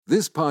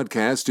This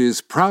podcast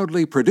is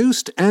proudly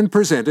produced and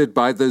presented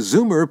by the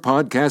Zoomer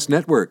Podcast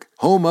Network,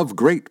 home of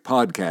great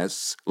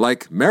podcasts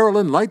like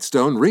Marilyn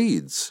Lightstone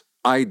Reads,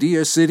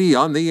 Idea City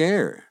on the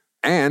Air,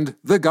 and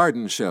The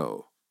Garden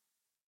Show.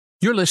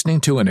 You're listening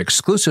to an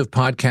exclusive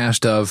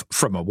podcast of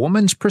From a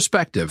Woman's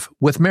Perspective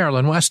with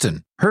Marilyn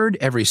Weston, heard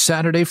every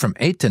Saturday from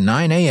 8 to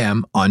 9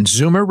 a.m. on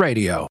Zoomer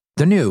Radio,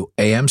 the new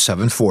AM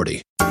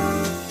 740.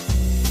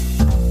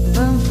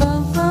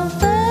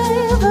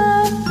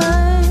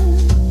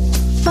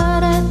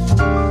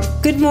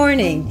 Good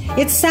morning.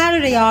 It's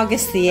Saturday,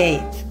 August the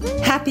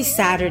 8th. Happy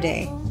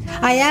Saturday.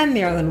 I am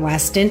Marilyn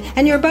Weston,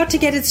 and you're about to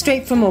get it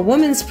straight from a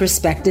woman's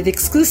perspective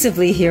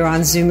exclusively here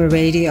on Zoomer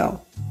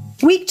Radio.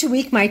 Week to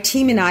week, my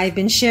team and I have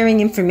been sharing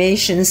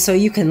information so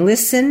you can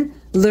listen,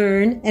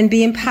 learn, and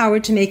be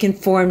empowered to make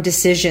informed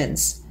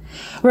decisions.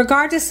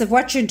 Regardless of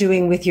what you're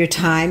doing with your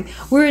time,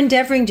 we're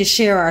endeavoring to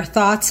share our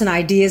thoughts and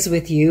ideas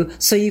with you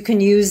so you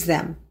can use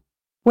them.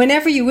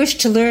 Whenever you wish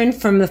to learn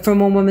from the From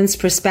a Woman's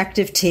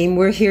Perspective team,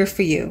 we're here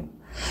for you.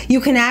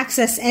 You can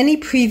access any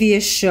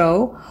previous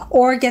show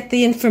or get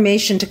the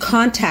information to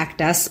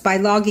contact us by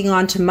logging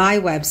on to my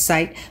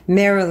website,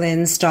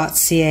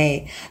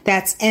 marilyns.ca.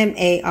 That's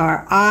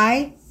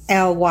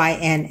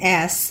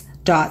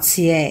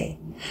marilyns.ca.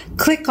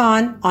 Click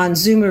on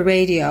Zoomer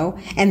Radio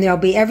and there'll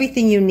be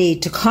everything you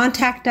need to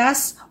contact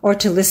us or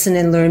to listen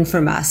and learn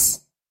from us.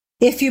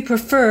 If you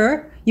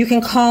prefer, you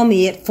can call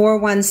me at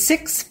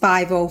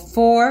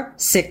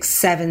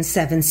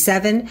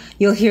 416-504-6777.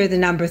 You'll hear the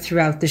number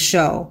throughout the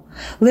show.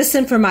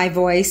 Listen for my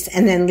voice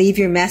and then leave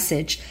your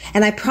message,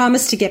 and I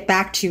promise to get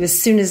back to you as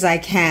soon as I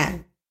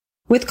can.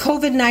 With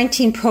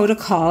COVID-19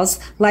 protocols,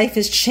 life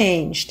has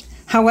changed.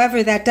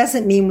 However, that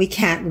doesn't mean we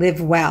can't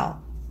live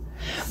well.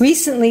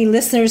 Recently,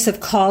 listeners have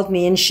called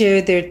me and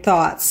shared their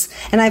thoughts,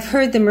 and I've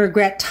heard them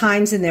regret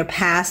times in their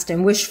past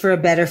and wish for a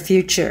better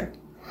future.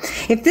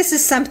 If this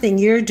is something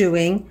you're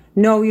doing,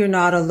 know you're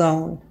not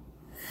alone.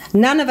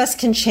 None of us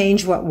can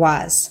change what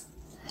was.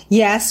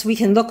 Yes, we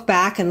can look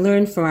back and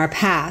learn from our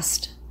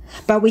past,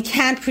 but we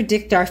can't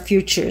predict our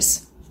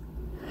futures.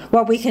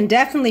 What we can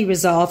definitely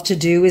resolve to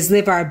do is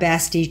live our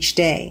best each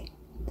day.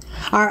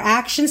 Our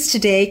actions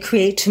today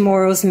create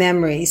tomorrow's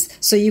memories,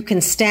 so you can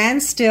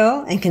stand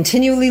still and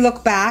continually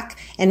look back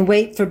and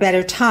wait for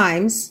better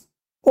times,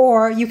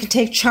 or you can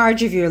take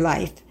charge of your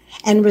life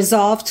and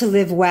resolve to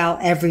live well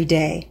every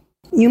day.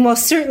 You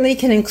most certainly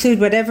can include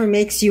whatever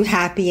makes you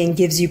happy and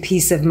gives you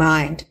peace of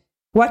mind.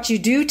 What you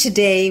do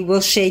today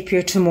will shape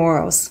your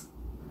tomorrows.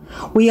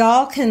 We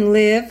all can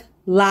live,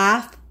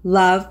 laugh,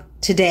 love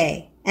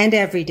today and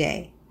every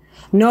day.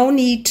 No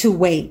need to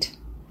wait.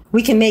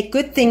 We can make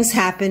good things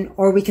happen,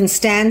 or we can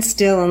stand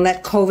still and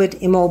let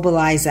COVID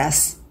immobilize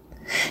us.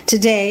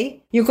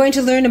 Today, you're going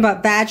to learn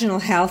about vaginal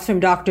health from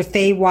Dr.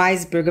 Faye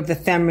Weisberg of the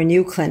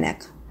FemRenew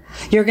Clinic.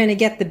 You're going to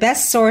get the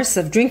best source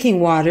of drinking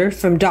water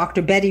from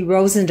Dr. Betty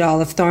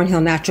Rosendahl of Thornhill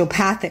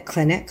Naturopathic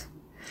Clinic.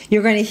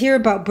 You're going to hear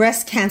about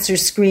breast cancer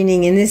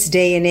screening in this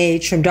day and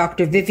age from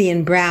Dr.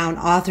 Vivian Brown,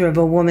 author of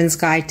A Woman's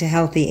Guide to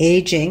Healthy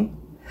Aging.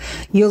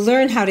 You'll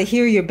learn how to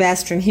hear your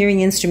best from hearing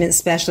instrument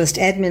specialist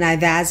Edmund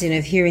Ivazian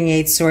of Hearing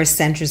Aid Source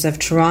Centers of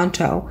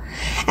Toronto.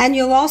 And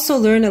you'll also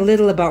learn a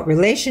little about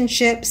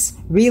relationships,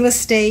 real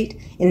estate,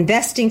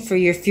 investing for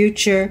your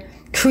future,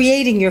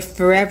 creating your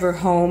forever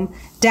home,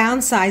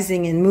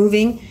 downsizing and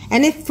moving,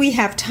 and if we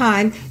have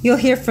time, you'll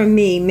hear from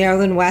me,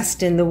 Marilyn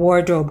Weston, the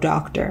Wardrobe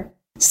Doctor.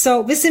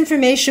 So this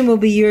information will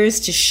be yours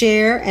to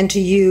share and to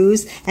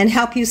use and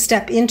help you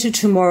step into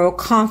tomorrow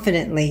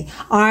confidently,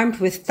 armed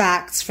with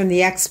facts from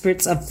the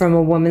experts of From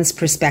a Woman's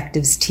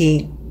Perspectives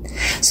team.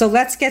 So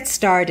let's get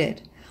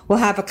started. We'll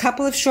have a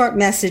couple of short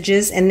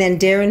messages, and then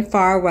Darren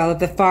Farwell of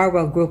the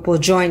Farwell Group will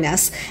join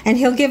us, and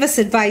he'll give us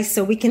advice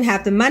so we can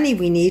have the money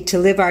we need to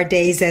live our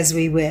days as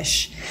we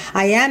wish.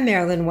 I am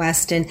Marilyn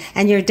Weston,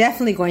 and you're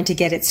definitely going to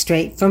get it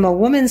straight from a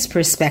woman's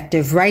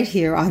perspective right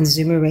here on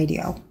Zoomer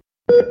Radio.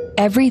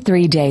 Every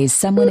 3 days,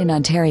 someone in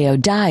Ontario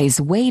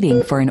dies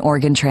waiting for an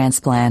organ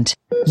transplant.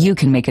 You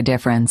can make a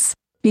difference.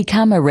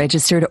 Become a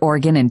registered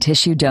organ and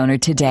tissue donor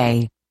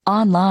today,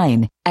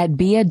 online at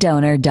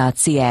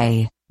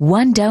beadonor.ca.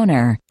 One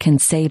donor can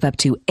save up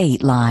to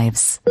 8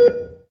 lives.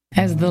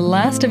 As the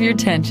last of your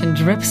tension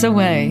drips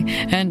away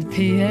and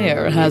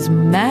Pierre has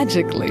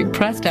magically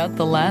pressed out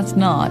the last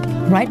knot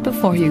right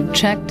before you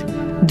checked,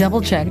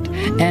 double-checked,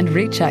 and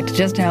rechecked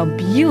just how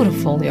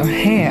beautiful your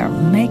hair,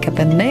 makeup,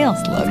 and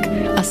nails look,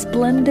 a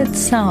splendid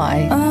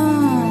sigh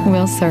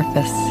will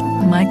surface.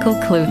 Michael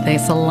Cluthe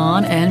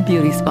Salon and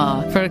Beauty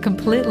Spa. For a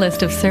complete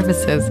list of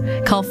services,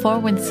 call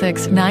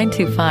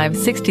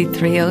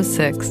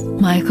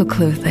 416-925-6306. Michael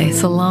Cluthe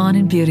Salon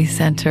and Beauty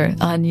Center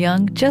on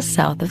Yonge, just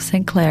south of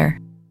St. Clair.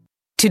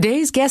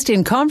 Today's guest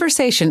in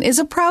conversation is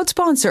a proud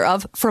sponsor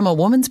of From a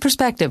Woman's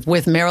Perspective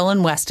with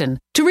Marilyn Weston.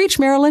 To reach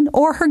Marilyn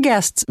or her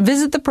guests,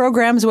 visit the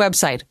program's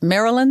website,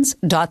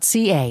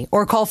 marilyns.ca,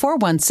 or call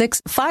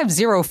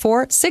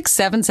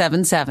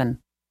 416-504-6777.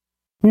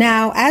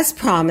 Now, as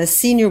promised,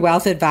 Senior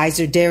Wealth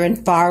Advisor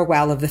Darren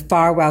Farwell of the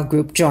Farwell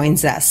Group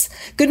joins us.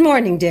 Good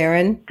morning,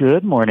 Darren.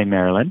 Good morning,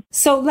 Marilyn.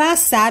 So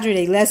last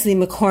Saturday, Leslie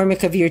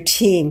McCormick of your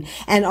team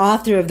and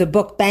author of the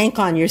book Bank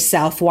on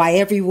Yourself, Why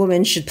Every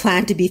Woman Should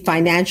Plan to Be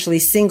Financially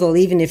Single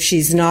Even If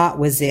She's Not,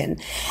 was in.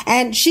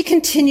 And she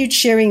continued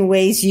sharing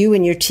ways you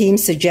and your team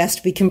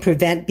suggest we can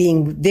prevent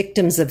being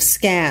victims of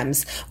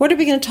scams. What are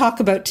we going to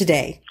talk about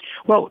today?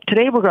 Well,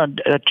 today we're going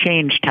to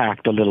change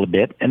tact a little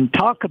bit and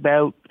talk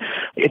about,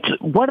 it's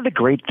one of the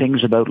great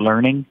things about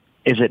learning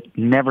is it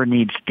never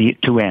needs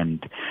to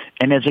end.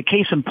 And as a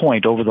case in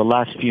point, over the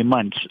last few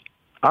months,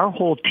 our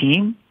whole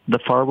team, the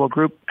Farwell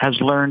Group,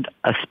 has learned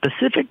a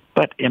specific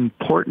but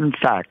important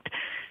fact.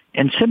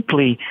 And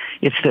simply,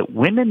 it's that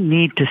women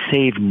need to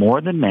save more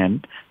than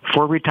men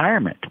for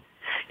retirement.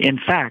 In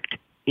fact,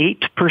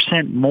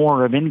 8%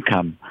 more of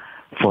income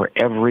for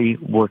every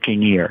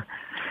working year.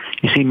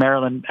 You see,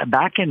 Marilyn,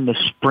 back in the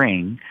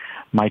spring,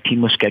 my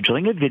team was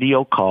scheduling a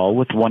video call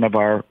with one of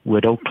our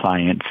widow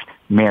clients,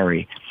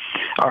 Mary.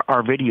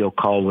 Our video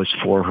call was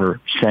for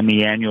her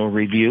semi-annual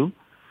review.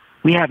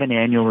 We have an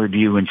annual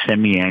review and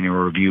semi-annual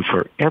review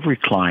for every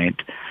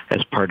client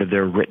as part of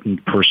their written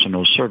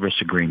personal service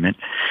agreement.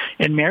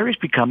 And Mary's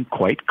become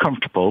quite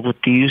comfortable with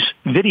these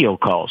video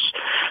calls.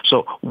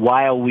 So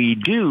while we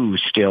do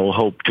still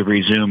hope to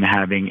resume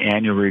having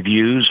annual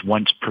reviews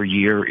once per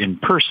year in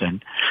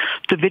person,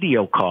 the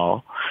video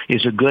call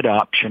is a good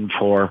option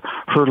for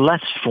her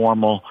less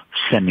formal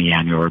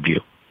semi-annual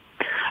review.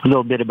 A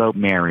little bit about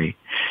Mary.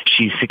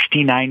 She's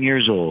 69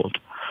 years old,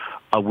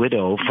 a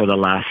widow for the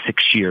last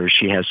 6 years.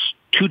 She has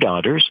 2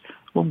 daughters.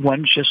 Well,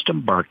 one's just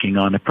embarking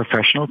on a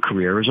professional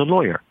career as a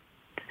lawyer.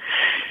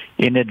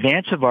 In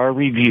advance of our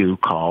review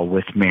call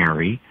with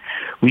Mary,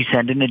 we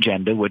send an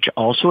agenda which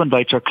also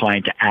invites our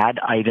client to add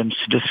items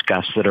to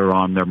discuss that are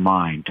on their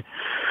mind.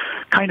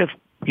 Kind of,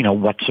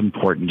 what's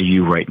important to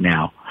you right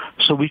now,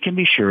 so we can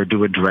be sure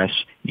to address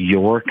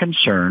your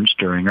concerns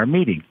during our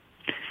meeting.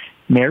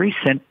 Mary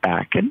sent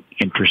back an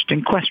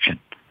interesting question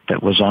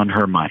that was on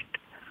her mind.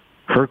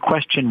 Her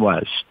question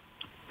was,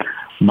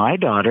 my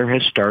daughter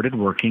has started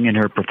working in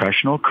her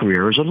professional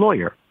career as a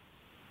lawyer.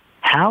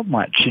 How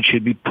much should she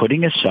be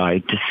putting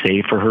aside to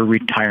save for her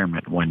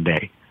retirement one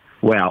day?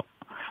 Well,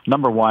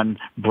 number one,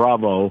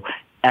 bravo,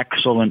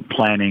 excellent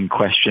planning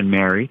question,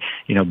 Mary.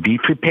 Be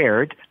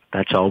prepared.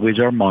 That's always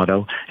our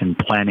motto, and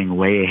planning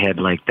way ahead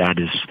like that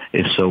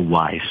is so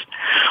wise.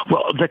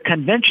 Well, the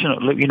conventional,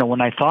 when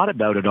I thought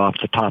about it off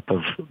the top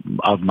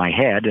of my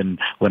head, and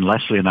when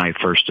Leslie and I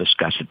first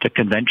discussed it, the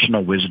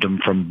conventional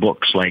wisdom from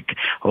books like,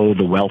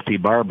 The Wealthy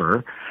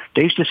Barber,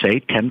 they used to say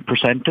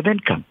 10% of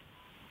income.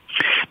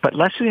 But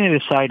Leslie and I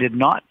decided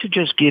not to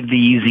just give the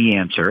easy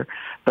answer,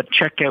 but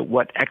check out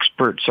what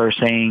experts are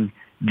saying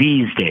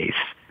these days.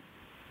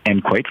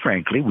 And quite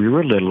frankly, we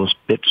were a little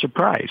bit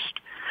surprised.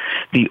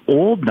 The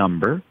old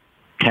number,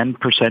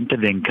 10%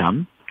 of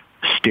income,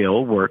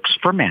 still works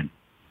for men.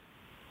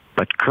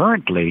 But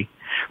currently,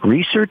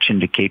 research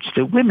indicates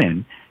that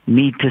women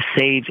need to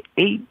save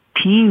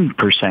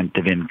 18%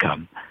 of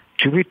income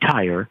to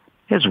retire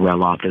as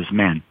well off as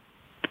men.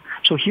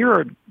 So here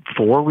are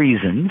 4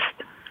 reasons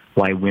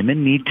why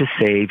women need to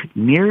save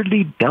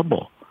nearly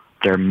double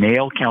their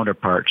male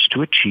counterparts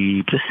to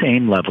achieve the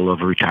same level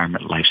of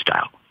retirement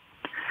lifestyle.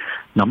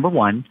 Number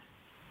 1,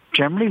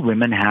 generally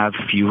women have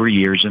fewer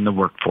years in the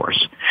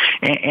workforce.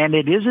 And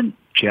it isn't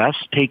just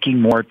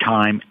taking more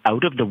time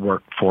out of the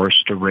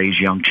workforce to raise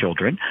young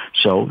children,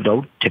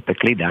 though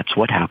typically that's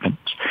what happens.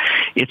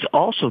 It's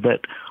also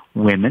that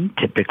women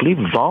typically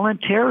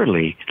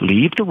voluntarily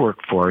leave the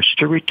workforce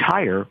to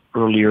retire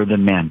earlier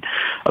than men.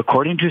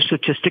 According to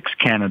Statistics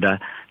Canada,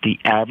 the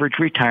average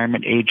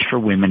retirement age for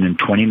women in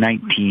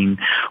 2019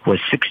 was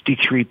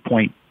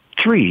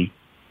 63.3,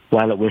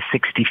 while it was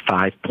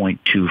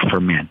 65.2 for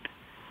men.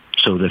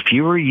 So the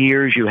fewer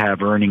years you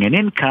have earning an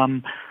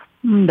income,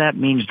 that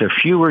means the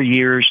fewer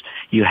years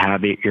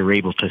you're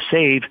able to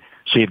save,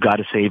 so you've got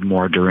to save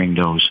more during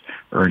those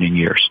earning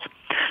years.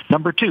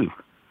 Number 2,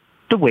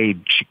 the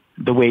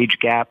wage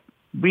gap.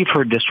 We've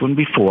heard this one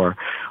before.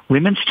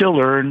 Women still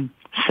earn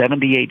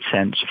 78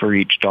 cents for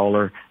each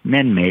dollar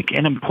men make,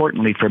 and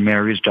importantly for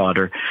Mary's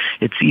daughter,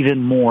 it's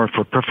even more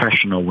for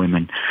professional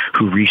women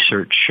who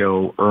research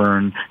show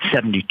earn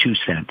 72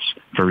 cents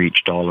for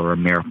each dollar a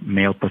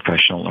male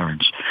professional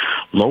earns.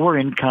 Lower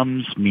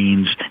incomes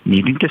means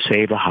needing to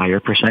save a higher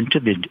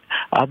percentage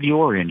of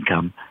your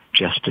income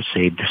just to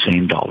save the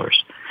same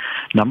dollars.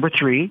 Number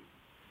 3,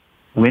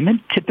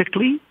 women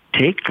typically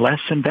take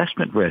less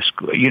investment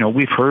risk.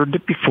 We've heard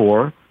it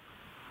before,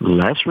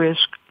 less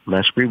risk,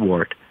 less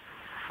reward.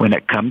 When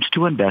it comes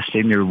to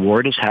investing, the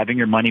reward is having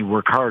your money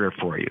work harder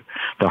for you.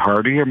 The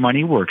harder your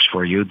money works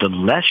for you, the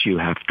less you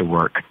have to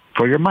work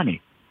for your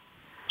money.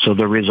 So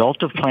the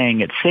result of playing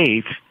it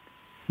safe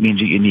means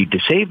that you need to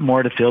save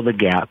more to fill the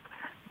gap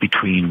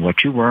between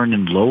what you earn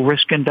in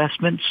low-risk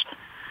investments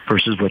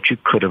versus what you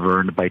could have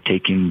earned by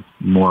taking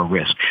more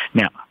risk.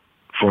 Now,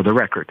 for the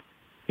record,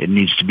 it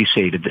needs to be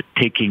stated that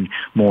taking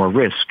more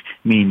risk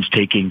means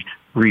taking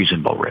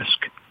reasonable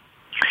risk.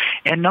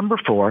 And number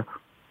 4,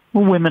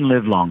 women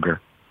live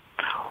longer.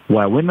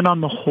 While women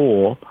on the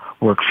whole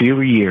work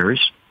fewer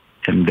years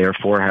and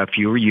therefore have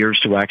fewer years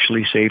to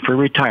actually save for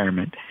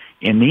retirement,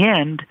 in the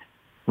end,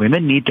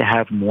 women need to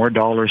have more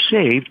dollars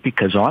saved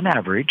because on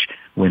average,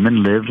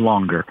 women live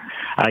longer.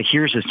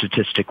 Here's a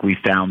statistic we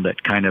found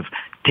that kind of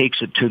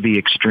takes it to the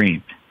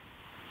extreme.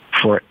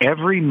 For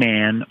every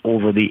man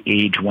over the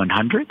age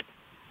 100,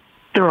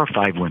 there are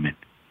 5 women.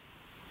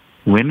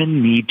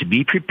 Women need to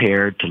be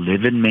prepared to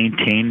live and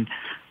maintain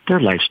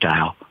their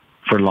lifestyle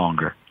for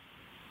longer.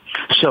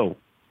 So,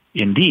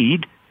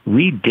 indeed,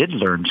 we did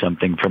learn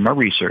something from our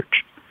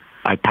research.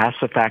 I passed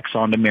the facts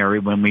on to Mary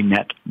when we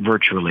met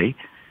virtually,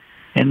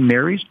 and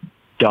Mary's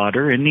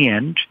daughter, in the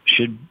end,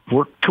 should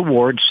work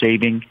towards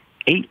saving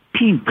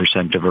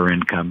 18% of her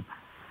income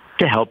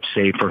to help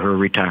save for her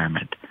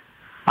retirement.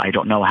 I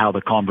don't know how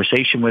the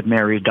conversation with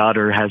Mary's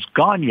daughter has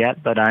gone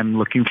yet, but I'm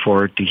looking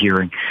forward to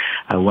hearing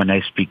when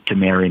I speak to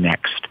Mary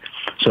next.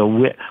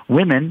 So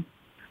women,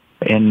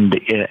 and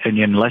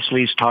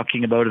Leslie's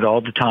talking about it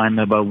all the time,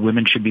 about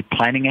women should be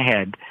planning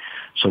ahead.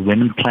 So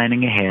women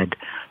planning ahead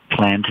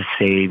plan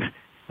to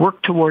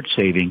work towards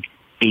saving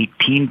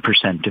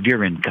 18% of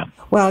your income.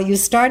 Well, you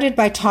started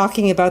by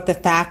talking about the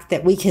fact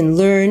that we can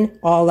learn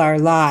all our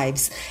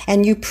lives.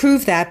 And you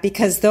prove that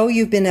because though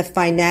you've been a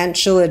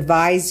financial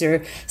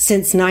advisor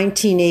since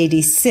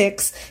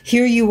 1986,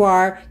 here you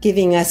are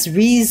giving us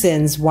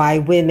reasons why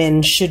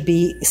women should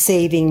be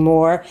saving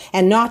more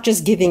and not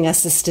just giving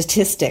us the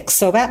statistics.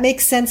 So that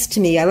makes sense to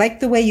me. I like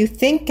the way you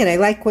think and I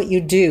like what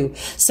you do.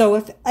 So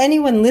if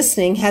anyone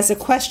listening has a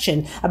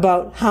question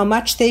about how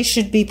much they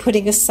should be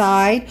putting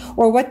aside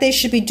or what they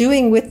should be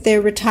doing with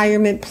their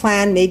retirement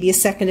plan, maybe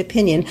a second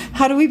opinion,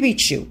 how do we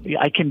reach you?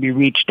 I can be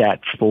reached at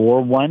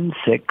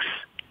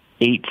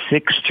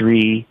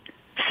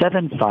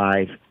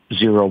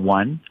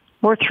 416-863-7501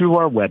 or through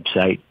our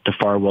website,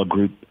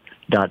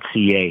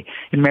 thefarwellgroup.ca.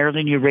 And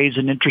Marilyn, you raise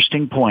an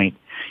interesting point.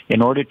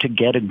 In order to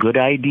get a good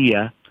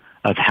idea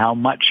of how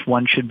much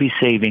one should be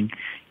saving,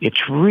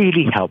 it's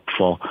really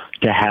helpful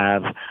to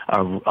have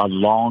a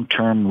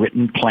long-term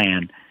written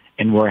plan.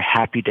 And we're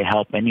happy to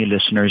help any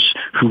listeners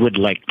who would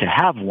like to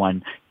have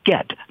one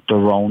get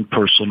their own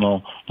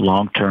personal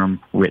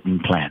long-term written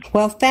plan.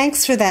 Well,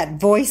 thanks for that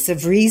voice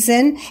of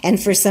reason and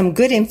for some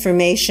good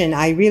information.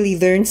 I really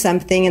learned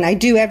something, and I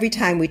do every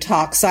time we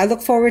talk. So I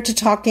look forward to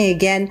talking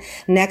again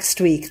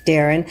next week,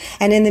 Darren.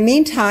 And in the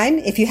meantime,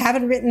 if you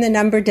haven't written the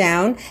number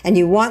down and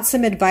you want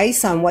some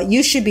advice on what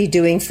you should be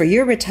doing for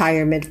your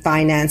retirement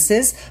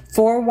finances,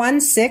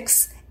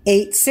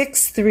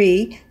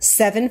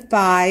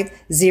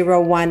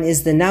 416-863-7501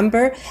 is the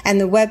number,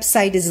 and the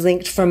website is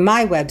linked from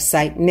my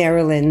website,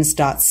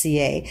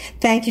 marilyns.ca.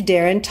 Thank you,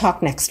 Darren.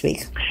 Talk next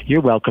week.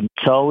 You're welcome.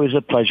 It's always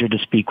a pleasure to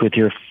speak with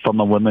you from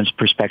a woman's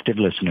perspective,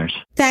 listeners.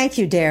 Thank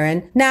you,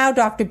 Darren. Now,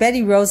 Dr.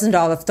 Betty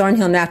Rosendahl of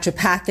Thornhill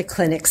Naturopathic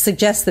Clinic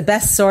suggests the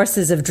best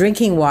sources of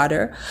drinking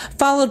water,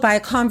 followed by a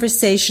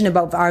conversation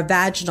about our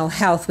vaginal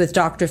health with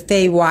Dr.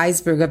 Faye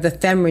Weisberg of the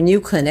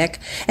FemRenew Clinic,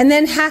 and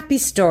then happy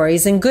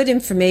stories and good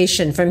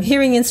information from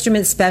hearing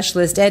instrument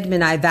specialist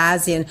Edmund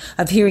Ivazian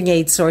of Hearing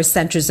Aid Source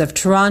Centers of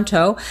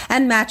Toronto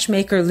and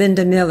matchmaker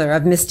Linda Miller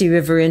of Misty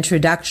River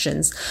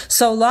Introductions.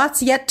 So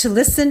lots yet to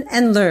listen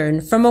and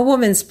learn from a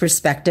woman's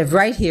perspective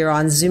right here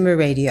on Zoomer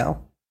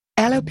Radio.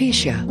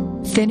 Alopecia,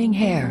 thinning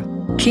hair,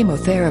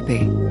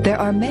 chemotherapy. There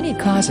are many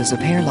causes of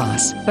hair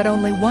loss, but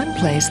only one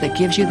place that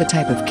gives you the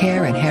type of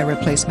care and hair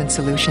replacement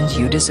solutions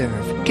you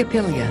deserve.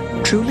 Capilia,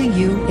 Truly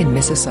You in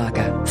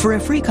Mississauga. For a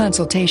free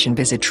consultation,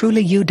 visit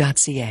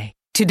trulyu.ca.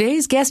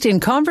 Today's guest in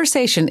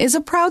conversation is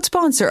a proud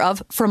sponsor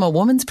of From a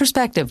Woman's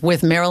Perspective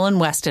with Marilyn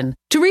Weston.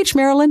 To reach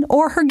Marilyn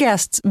or her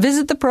guests,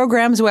 visit the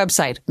program's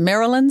website,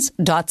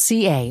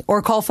 marilyns.ca,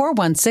 or call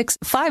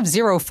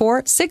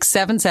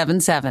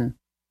 416-504-6777.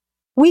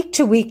 Week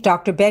to week,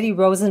 Dr. Betty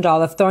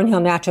Rosendahl of Thornhill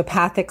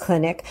Naturopathic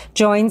Clinic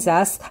joins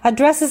us,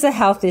 addresses a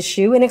health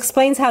issue, and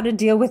explains how to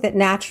deal with it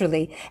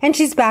naturally. And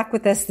she's back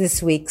with us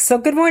this week. So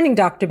good morning,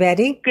 Dr.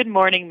 Betty. Good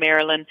morning,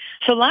 Marilyn.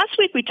 So last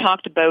week we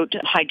talked about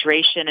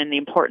hydration and the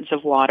importance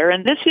of water.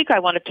 And this week I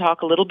want to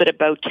talk a little bit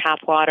about tap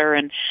water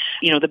and,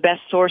 the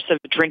best source of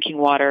drinking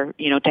water,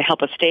 to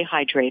help us stay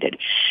hydrated.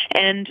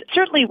 And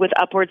certainly with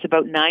upwards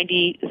about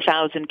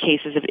 90,000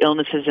 cases of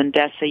illnesses and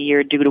deaths a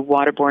year due to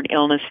waterborne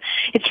illness,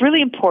 it's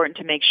really important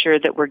to make sure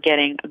that we're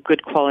getting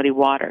good quality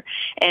water.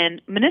 And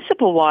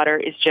municipal water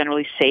is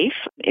generally safe.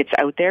 It's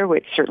out there.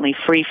 It's certainly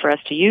free for us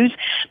to use.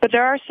 But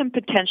there are some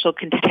potential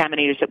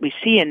contaminators that we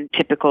see in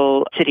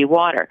typical city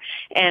water.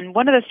 And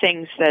one of the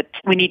things that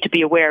we need to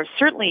be aware of,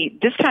 certainly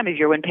this time of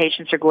year when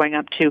patients are going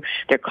up to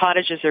their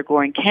cottages or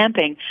going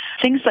camping,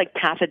 things like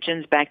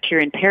pathogens,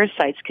 bacteria, and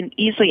parasites can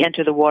easily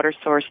enter the water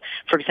source,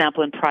 for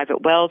example, in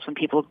private wells when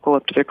people go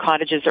up to their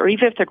cottages, or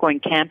even if they're going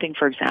camping,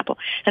 for example.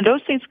 And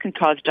those things can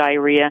cause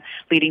diarrhea,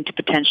 leading to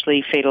to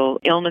potentially fatal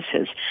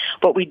illnesses.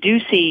 What we do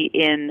see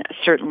in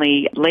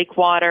certainly lake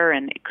water,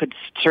 and it could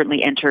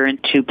certainly enter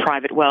into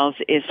private wells,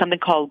 is something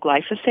called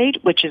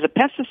glyphosate, which is a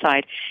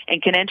pesticide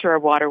and can enter our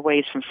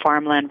waterways from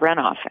farmland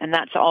runoff. And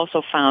that's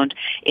also found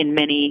in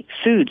many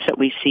foods that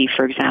we see,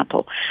 for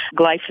example.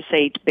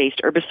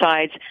 Glyphosate-based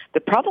herbicides, the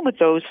problem with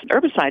those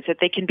herbicides is that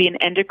they can be an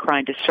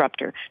endocrine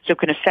disruptor. So it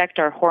can affect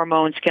our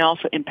hormones, can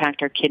also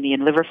impact our kidney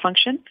and liver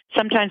function.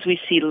 Sometimes we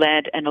see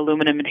lead and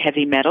aluminum and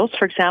heavy metals,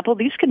 for example.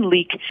 These can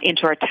leak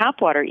into our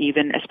tap water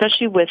even,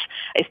 especially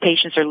if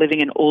patients are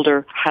living in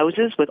older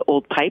houses with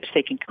old pipes,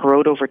 they can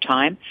corrode over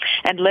time.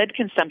 And lead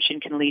consumption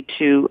can lead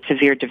to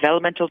severe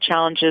developmental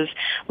challenges,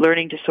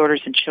 learning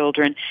disorders in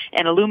children,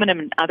 and aluminum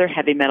and other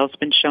heavy metals have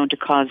been shown to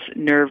cause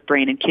nerve,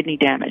 brain, and kidney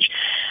damage.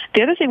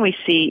 The other thing we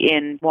see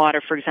in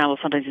water, for example,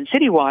 sometimes in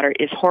city water,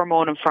 is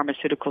hormone and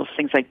pharmaceuticals,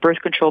 things like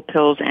birth control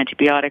pills,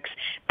 antibiotics,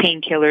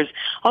 painkillers,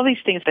 all these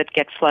things that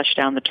get flushed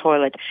down the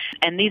toilet.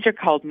 And these are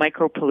called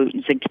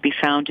micropollutants and can be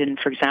found in,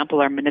 for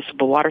example, our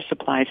municipal water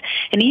supplies.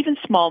 And even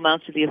small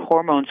amounts of these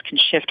hormones can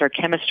shift our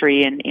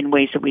chemistry in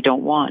ways that we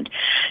don't want.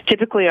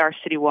 Typically, our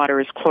city water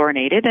is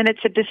chlorinated, and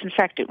it's a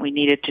disinfectant. We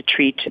need it to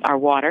treat our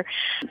water.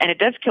 And it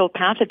does kill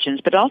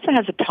pathogens, but it also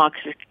has a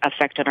toxic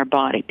effect on our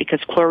body because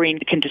chlorine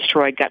can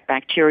destroy gut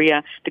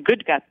bacteria, the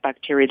good gut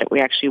bacteria that we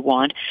actually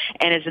want,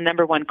 and is the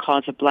number one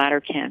cause of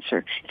bladder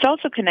cancer. It's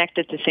also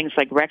connected to things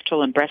like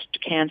rectal and breast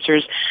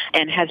cancers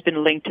and has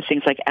been linked to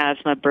things like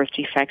asthma, birth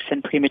defects,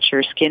 and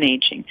premature skin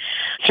aging.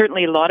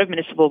 Certainly, a lot of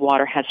municipal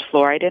water has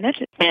fluoride in it,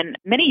 and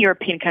many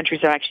European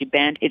countries have actually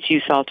banned its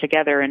use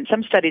altogether, and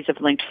some studies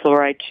have linked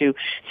fluoride to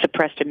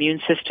suppressed immune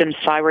systems,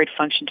 thyroid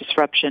function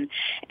disruption,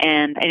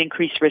 and an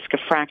increased risk of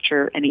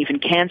fracture and even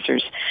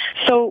cancers.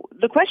 So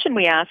the question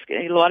we ask,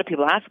 a lot of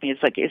people ask me,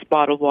 is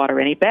bottled water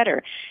any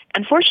better?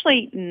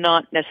 Unfortunately,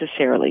 not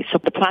necessarily. So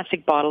the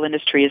plastic bottle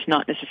industry is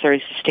not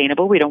necessarily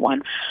sustainable. We don't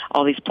want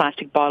all these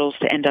plastic bottles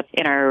to end up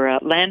in our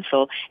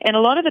landfill. And a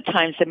lot of the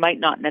times they might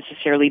not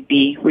necessarily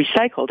be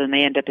recycled, and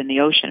they end up in the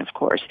ocean, of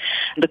course.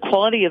 The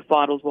quality of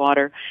bottled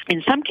water,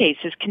 in some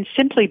cases, can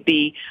simply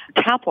be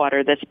tap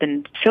water that's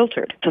been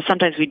filtered. So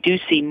sometimes we do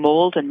see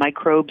mold and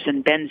microbes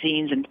and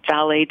benzenes and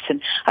phthalates and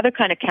other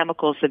kind of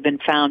chemicals that have been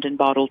found in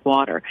bottled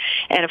water.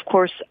 And, of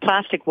course,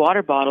 plastic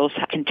water bottles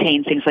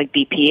contain things like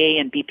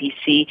BPA and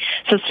BPC.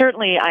 So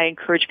certainly I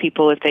encourage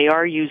people, if they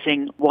are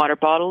using water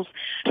bottles,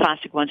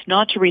 plastic ones,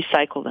 not to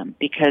recycle them,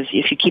 because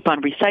if you keep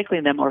on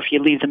recycling them or if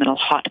you leave them in a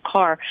hot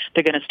car,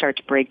 they're going to start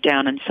to break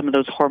down, and some of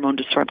those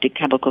hormone-disrupting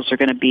chemicals are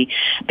going to be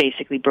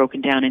basically broken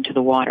down into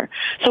the water.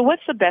 So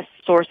what's the best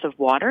source of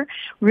water?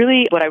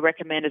 Really, what I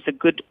recommend is a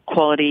good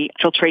quality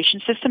filtration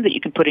system that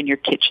you can put in your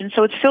kitchen.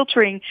 So it's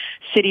filtering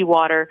city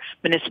water,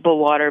 municipal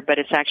water, but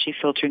it's actually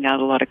filtering out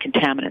a lot of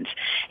contaminants.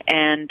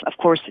 And, of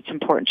course, it's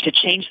important to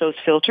change those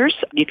filters.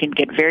 You can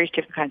get various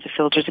different kinds of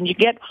filters, and you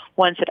get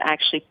ones that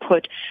actually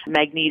put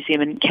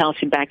magnesium and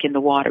calcium back in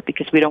the water,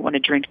 because we don't want to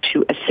drink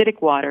too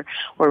acidic water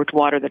or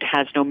water that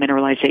has no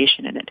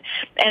mineralization in it.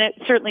 And it,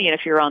 certainly,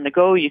 if you're on the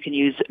go, you can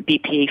use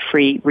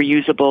BPA-free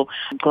reusable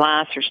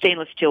glass or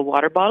stainless steel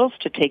water bottles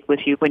to take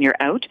with you when you're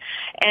out.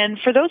 And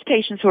for those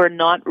patients who are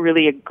not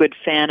really a good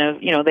fan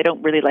of, they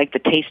don't really like the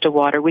taste of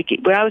water, we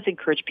always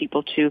encourage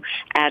people to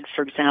add,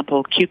 for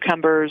example,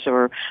 cucumbers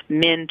or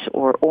mint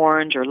or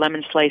orange or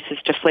lemon slices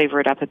to flavor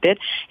it up a bit.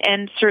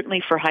 And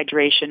certainly for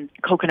hydration,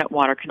 coconut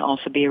water can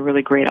also be a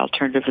really great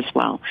alternative as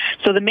well.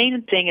 So the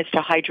main thing is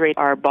to hydrate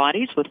our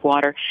bodies with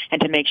water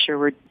and to make sure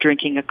we're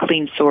drinking a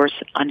clean source,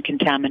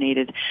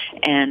 uncontaminated,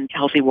 and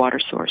healthy water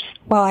source.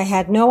 Well, I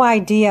had no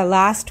idea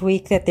last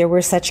week that there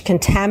were such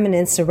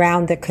contaminants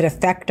around that could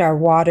affect our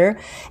water.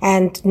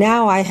 And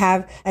now I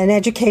have an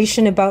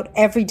education about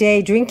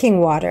everyday drinking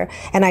water,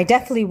 and I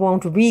definitely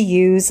won't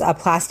reuse a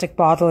plastic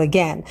bottle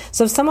again.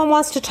 So if someone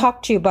wants to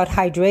talk to you about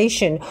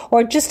hydration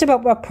or just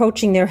about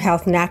approaching their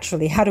health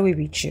naturally, how do we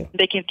reach you?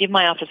 They can give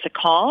my office a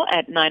call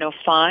at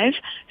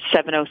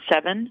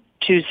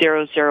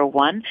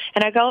 905-707-2001,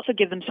 and I can also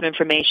give them some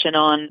information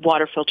on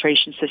water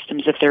filtration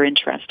systems if they're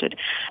interested.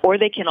 Or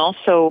they can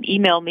also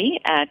email me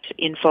at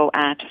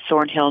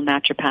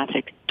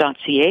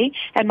info@thornhillnaturopathic.ca,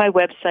 and my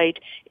website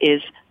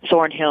is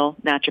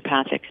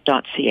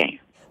thornhillnaturopathic.ca.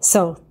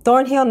 So,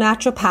 Thornhill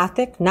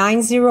Naturopathic,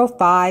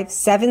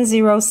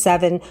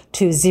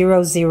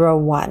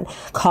 905-707-2001.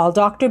 Call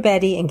Dr.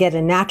 Betty and get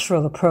a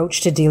natural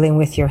approach to dealing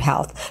with your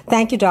health.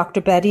 Thank you,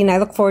 Dr. Betty, and I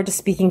look forward to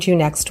speaking to you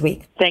next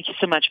week. Thank you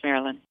so much,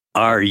 Marilyn.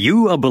 Are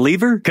you a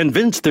believer?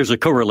 Convinced there's a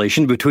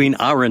correlation between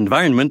our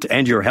environment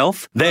and your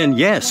health? Then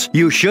yes,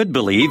 you should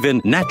believe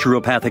in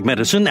naturopathic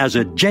medicine as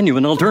a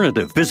genuine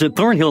alternative. Visit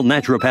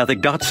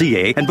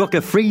thornhillnaturopathic.ca and book a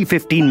free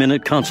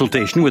 15-minute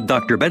consultation with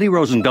Dr. Betty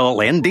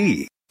Rosendahl,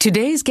 ND.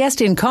 Today's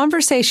guest in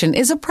conversation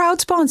is a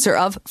proud sponsor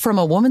of From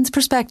a Woman's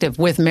Perspective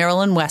with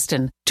Marilyn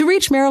Weston. To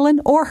reach Marilyn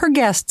or her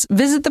guests,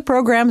 visit the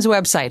program's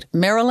website,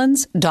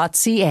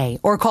 marilyns.ca,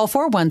 or call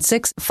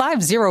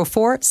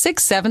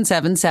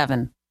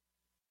 416-504-6777.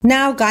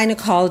 Now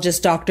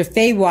gynecologist Dr.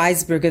 Faye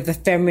Weisberg of the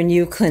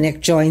FemRenew Clinic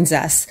joins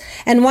us.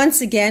 And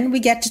once again, we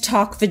get to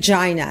talk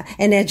vagina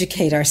and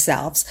educate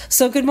ourselves.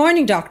 So good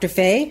morning, Dr.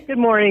 Faye. Good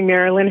morning,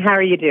 Marilyn. How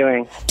are you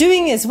doing?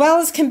 Doing as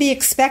well as can be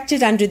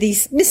expected under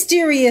these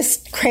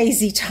mysterious,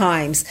 crazy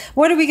times.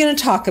 What are we going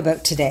to talk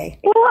about today?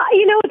 Well,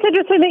 it's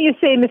interesting that you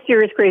say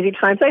mysterious, crazy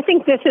times. I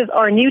think this is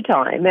our new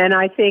time, and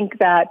I think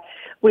that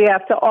we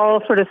have to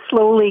all sort of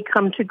slowly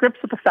come to grips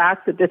with the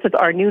fact that this is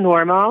our new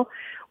normal.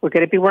 We're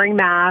going to be wearing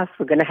masks.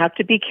 We're going to have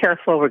to be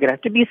careful. We're going to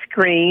have to be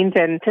screened.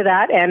 And to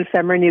that end,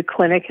 FemRenew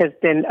Clinic has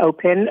been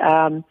open.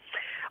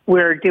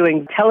 We're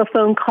doing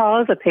telephone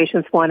calls if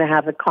patients want to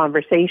have a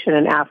conversation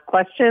and ask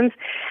questions.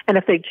 And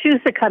if they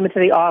choose to come into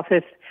the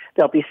office,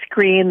 they'll be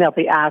screened. They'll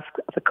be asked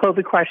the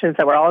COVID questions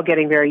that we're all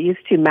getting very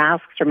used to.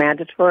 Masks are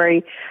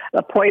mandatory.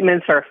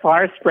 Appointments are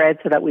far spread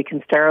so that we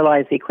can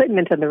sterilize the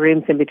equipment in the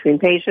rooms in between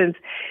patients.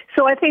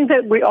 So I think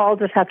that we all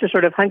just have to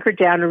sort of hunker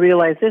down and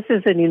realize this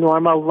is a new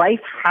normal.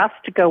 Life has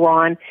to go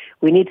on.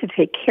 We need to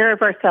take care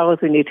of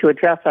ourselves. We need to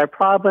address our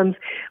problems.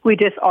 We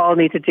just all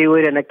need to do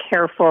it in a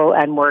careful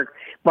and more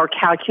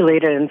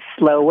calculated and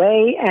slow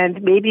way.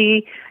 And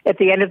maybe at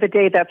the end of the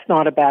day, that's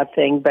not a bad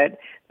thing, but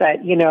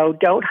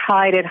don't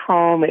hide at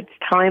home. It's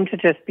time to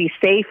just be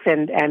safe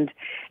and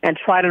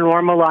try to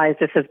normalize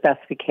this as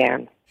best we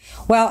can.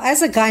 Well,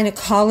 as a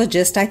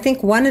gynecologist, I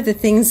think one of the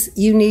things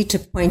you need to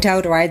point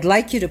out, or I'd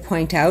like you to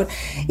point out,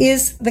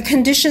 is the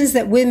conditions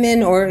that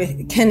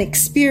women can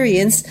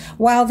experience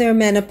while they're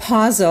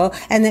menopausal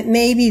and that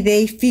maybe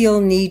they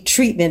feel need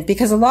treatment.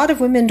 Because a lot of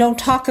women don't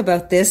talk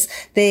about this.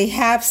 They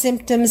have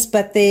symptoms,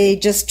 but they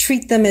just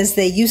treat them as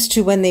they used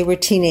to when they were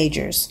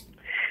teenagers.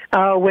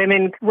 Oh,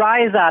 women,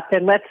 rise up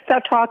and let's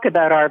talk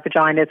about our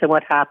vaginas and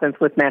what happens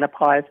with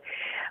menopause.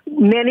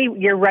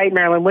 You're right,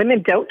 Marilyn,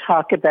 women don't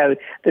talk about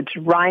the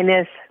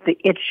dryness, the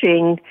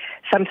itching,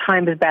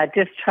 sometimes bad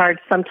discharge,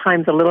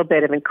 sometimes a little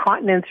bit of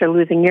incontinence or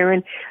losing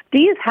urine.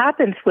 These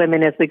happen to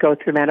women as we go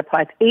through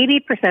menopause.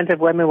 80% of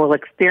women will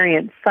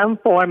experience some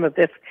form of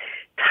this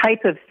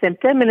type of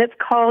symptom, and it's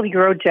called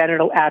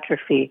urogenital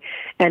atrophy.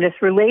 And it's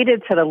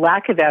related to the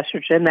lack of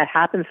estrogen that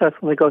happens to us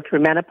when we go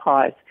through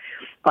menopause.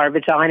 Our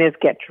vaginas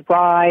get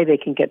dry, they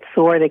can get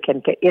sore, they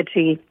can get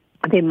itchy,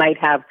 they might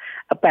have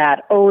a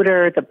bad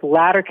odor, the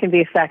bladder can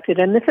be affected,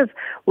 and this is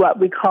what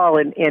we call,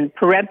 in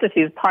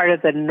parentheses, part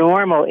of the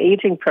normal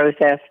aging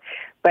process.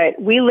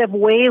 But we live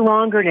way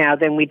longer now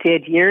than we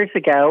did years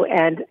ago,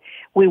 and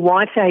we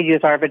want to use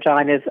our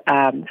vaginas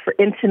for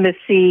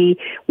intimacy.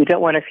 We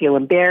don't want to feel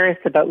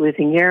embarrassed about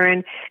losing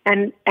urine,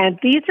 and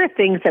these are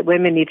things that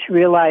women need to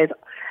realize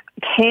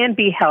can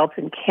be helped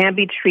and can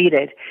be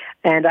treated.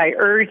 And I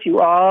urge you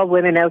all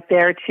women out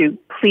there to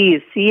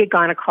please see a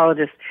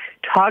gynecologist,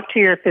 talk to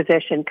your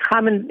physician,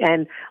 come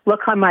and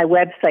look on my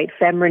website,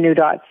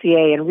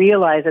 femrenew.ca, and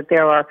realize that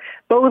there are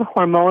both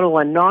hormonal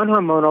and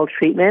non-hormonal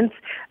treatments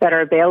that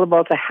are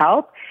available to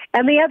help.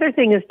 And the other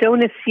thing is,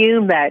 don't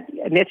assume that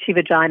an itchy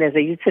vagina is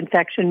a yeast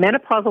infection.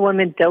 Menopausal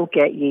women don't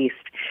get yeast.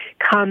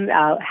 Come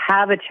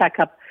have a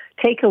checkup.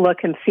 Take a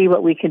look and see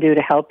what we can do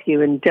to help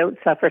you, and don't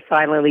suffer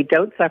silently,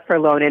 don't suffer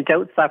alone, and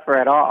don't suffer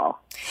at all.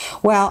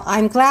 Well,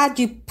 I'm glad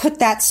you put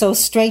that so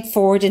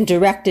straightforward and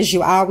direct as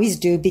you always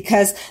do,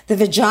 because the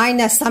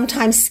vagina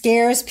sometimes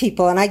scares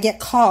people, and I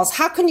get calls.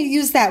 How can you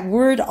use that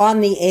word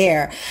on the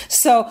air?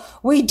 So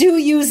we do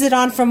use it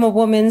on From a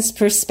Woman's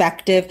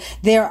Perspective.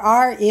 There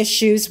are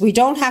issues. We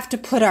don't have to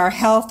put our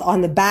health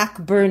on the back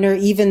burner,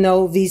 even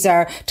though these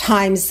are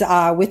times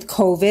with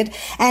COVID.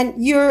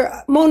 And your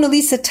Mona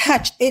Lisa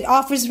Touch, it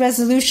offers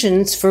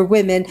resolutions for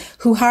women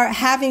who are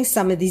having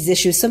some of these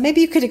issues. So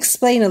maybe you could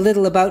explain a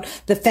little about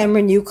the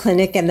FemRenew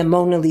Clinic and the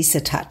Mona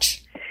Lisa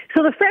Touch.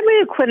 So the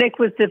FemRenew Clinic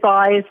was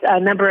devised a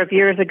number of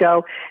years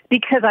ago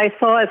because I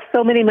saw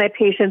so many of my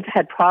patients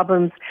had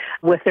problems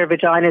with their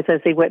vaginas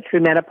as they went through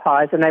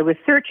menopause, and I was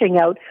searching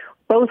out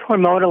both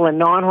hormonal and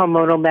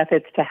non-hormonal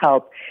methods to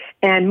help.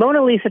 And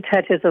Mona Lisa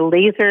Touch is a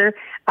laser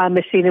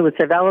machine. It was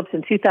developed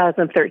in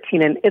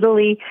 2013 in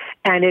Italy,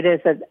 and it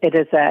is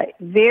a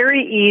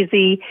very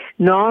easy,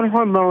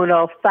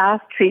 non-hormonal,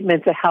 fast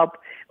treatment to help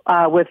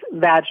with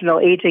vaginal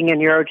aging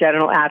and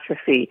urogenital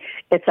atrophy.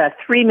 It's a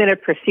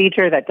 3-minute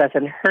procedure that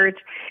doesn't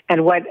hurt,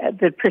 and what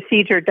the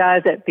procedure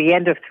does at the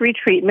end of 3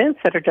 treatments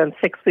that are done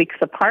 6 weeks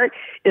apart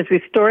is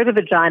restore the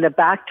vagina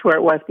back to where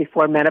it was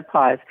before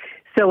menopause.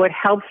 So it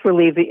helps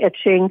relieve the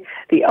itching,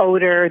 the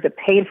odor, the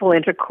painful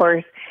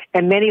intercourse,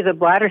 and many of the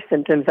bladder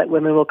symptoms that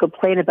women will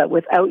complain about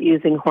without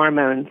using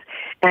hormones.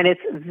 And it's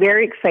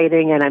very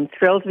exciting, and I'm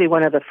thrilled to be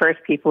one of the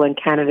first people in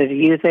Canada to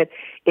use it.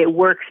 It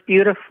works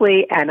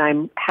beautifully, and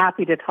I'm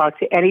happy to talk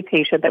to any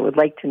patient that would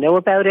like to know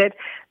about it.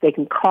 They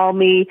can call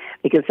me,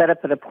 they can set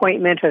up an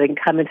appointment, or they can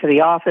come into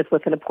the office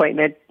with an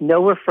appointment.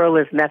 No referral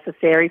is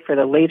necessary for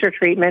the laser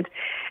treatment,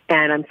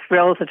 and I'm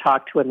thrilled to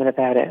talk to women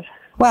about it.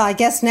 Well, I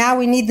guess now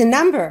we need the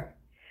number.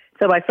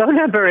 So my phone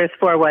number is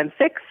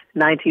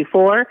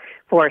 416-924-4666,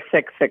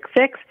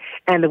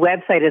 and the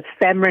website is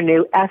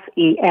femrenew,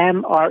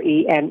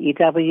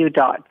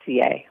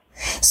 FEMRENEW.ca.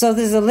 So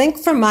there's a link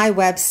from my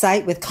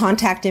website with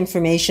contact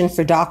information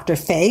for Dr.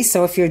 Faye.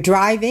 So if you're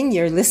driving,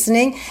 you're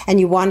listening, and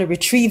you want to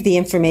retrieve the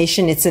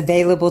information, it's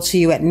available to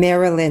you at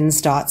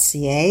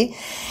marilyns.ca.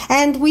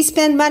 And we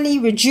spend money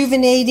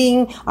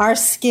rejuvenating our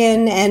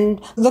skin and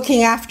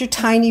looking after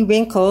tiny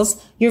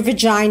wrinkles. Your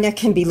vagina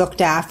can be looked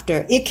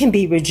after. It can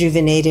be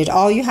rejuvenated.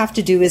 All you have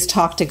to do is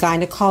talk to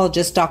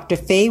gynecologist Dr.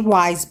 Faye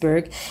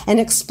Weisberg and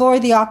explore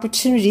the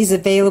opportunities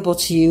available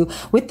to you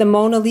with the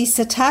Mona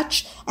Lisa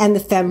Touch and the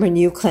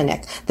FemRenew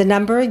Clinic. The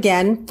number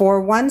again,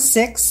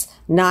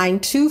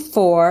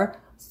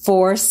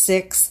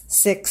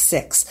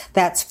 416-924-4666.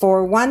 That's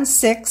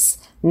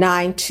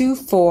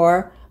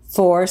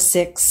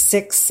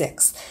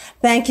 416-924-4666.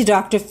 Thank you,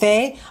 Dr.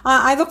 Faye.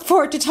 I look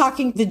forward to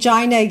talking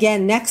vagina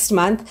again next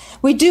month.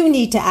 We do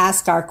need to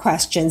ask our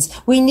questions.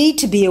 We need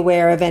to be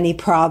aware of any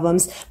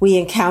problems we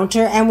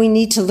encounter, and we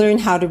need to learn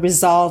how to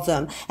resolve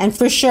them. And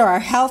for sure, our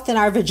health and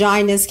our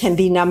vaginas can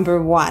be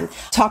number one.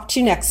 Talk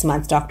to you next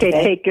month, Dr.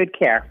 Faye. Take good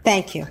care.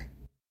 Thank you.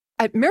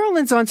 At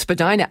Maryland's on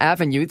Spadina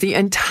Avenue, the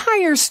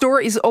entire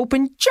store is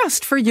open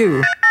just for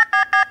you.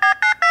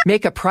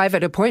 Make a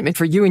private appointment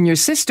for you and your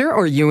sister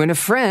or you and a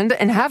friend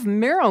and have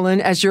Marilyn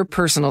as your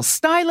personal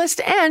stylist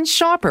and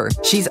shopper.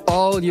 She's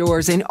all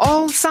yours in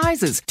all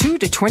sizes, 2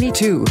 to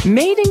 22.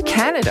 Made in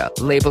Canada.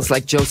 Labels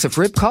like Joseph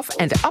Ribkoff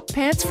and Up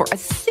Pants for a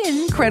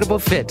thin, credible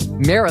fit.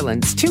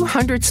 Maryland's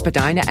 200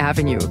 Spadina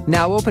Avenue.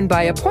 Now open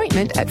by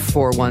appointment at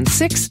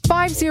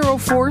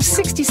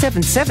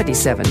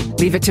 416-504-6777.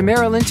 Leave it to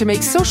Marilyn to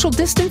make social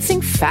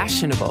distancing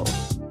fashionable.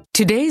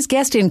 Today's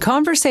guest in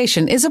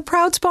conversation is a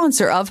proud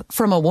sponsor of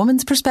From a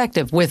Woman's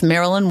Perspective with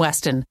Marilyn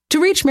Weston.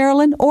 To reach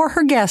Marilyn or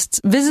her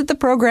guests, visit the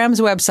program's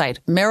website,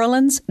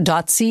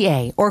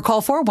 marilyns.ca, or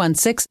call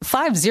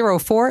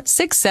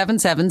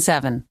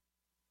 416-504-6777.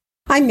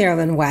 I'm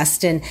Marilyn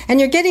Weston,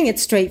 and you're getting it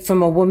straight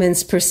from a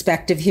woman's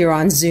perspective here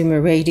on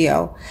Zoomer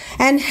Radio.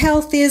 And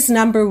health is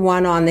number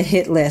one on the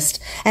hit list.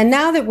 And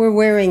now that we're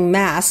wearing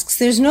masks,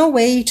 there's no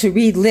way to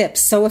read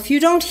lips. So if you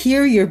don't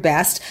hear your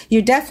best,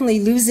 you're definitely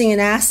losing an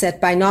asset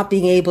by not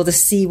being able to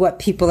see what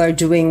people are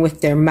doing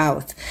with their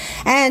mouth.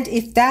 And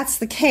if that's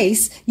the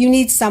case, you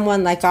need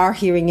someone like our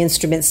hearing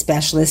instrument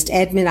specialist,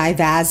 Edmund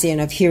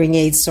Ivazian of Hearing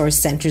Aid Source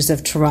Centers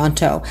of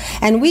Toronto.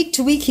 And week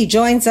to week, he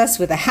joins us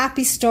with a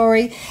happy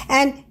story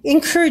and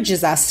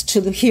encourages us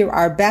to hear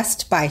our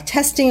best by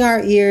testing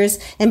our ears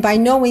and by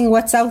knowing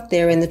what's out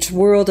there in the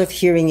world of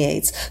hearing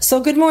aids.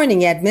 So good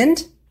morning,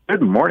 Edmund.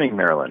 Good morning,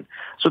 Marilyn.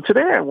 So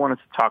today I wanted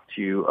to talk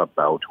to you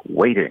about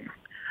waiting.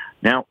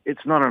 Now,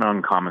 it's not an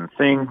uncommon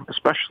thing,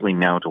 especially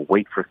now, to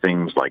wait for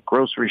things like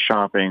grocery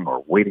shopping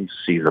or waiting to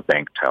see the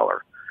bank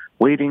teller.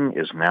 Waiting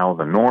is now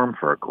the norm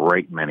for a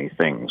great many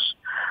things.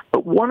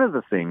 But one of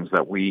the things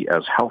that we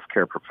as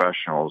healthcare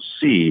professionals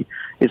see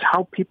is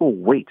how people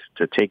wait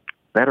to take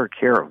better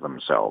care of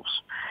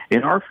themselves.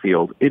 In our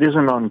field, it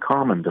isn't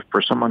uncommon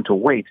for someone to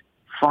wait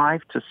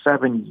 5 to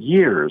 7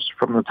 years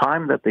from the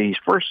time that they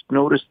first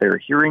notice their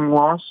hearing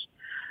loss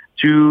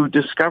to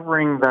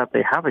discovering that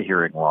they have a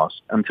hearing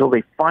loss until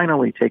they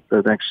finally take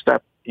the next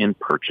step in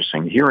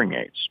purchasing hearing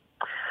aids.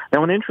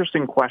 Now, an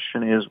interesting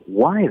question is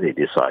why they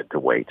decide to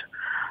wait.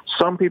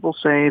 Some people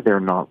say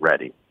they're not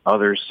ready.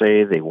 Others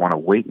say they want to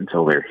wait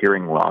until their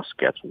hearing loss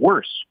gets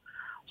worse.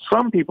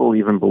 Some people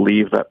even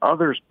believe that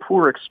others'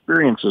 poor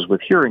experiences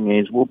with hearing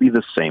aids will be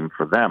the same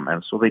for them,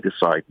 and so they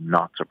decide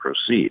not to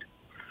proceed.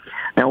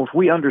 Now, if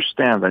we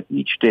understand that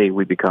each day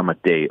we become a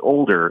day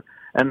older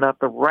and that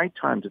the right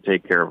time to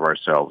take care of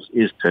ourselves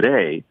is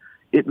today,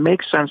 it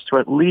makes sense to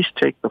at least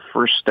take the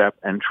first step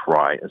and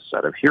try a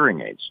set of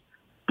hearing aids.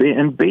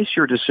 And base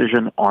your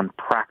decision on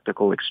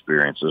practical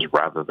experiences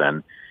rather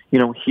than,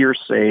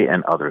 hearsay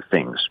and other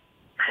things.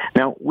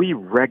 Now, we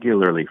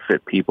regularly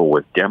fit people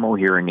with demo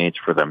hearing aids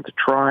for them to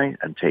try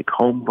and take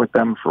home with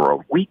them for a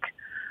week.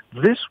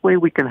 This way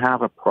we can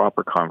have a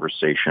proper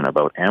conversation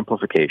about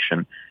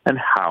amplification and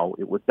how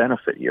it would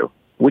benefit you,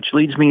 which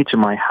leads me to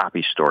my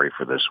happy story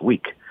for this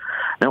week.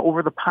 Now,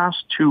 over the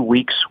past 2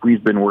 weeks,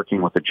 we've been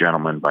working with a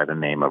gentleman by the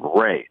name of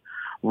Ray.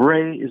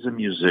 Ray is a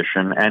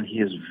musician, and he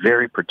is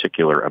very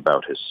particular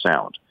about his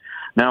sound.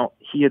 Now,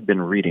 he had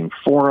been reading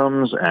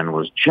forums and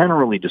was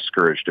generally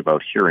discouraged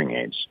about hearing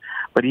aids,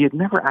 but he had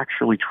never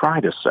actually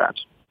tried a set.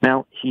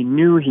 Now, he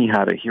knew he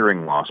had a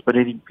hearing loss, but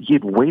he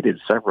had waited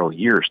several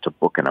years to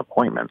book an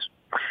appointment.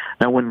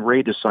 Now, when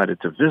Ray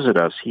decided to visit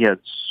us, he had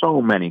so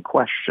many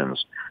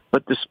questions,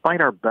 but despite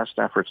our best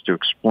efforts to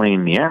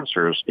explain the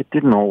answers, it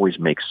didn't always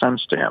make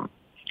sense to him.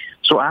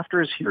 So after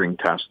his hearing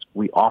test,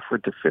 we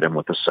offered to fit him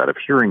with a set of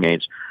hearing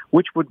aids,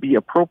 which would be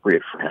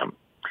appropriate for him,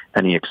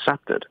 and he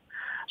accepted.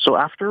 So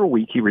after a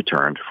week, he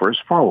returned for his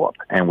follow-up,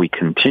 and we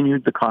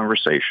continued the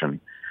conversation.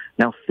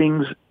 Now,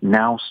 things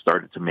now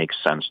started to make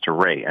sense to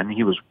Ray, and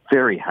he was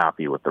very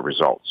happy with the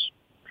results.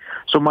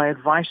 So my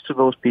advice to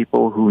those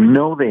people who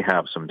know they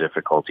have some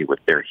difficulty with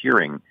their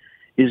hearing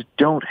is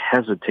don't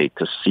hesitate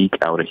to seek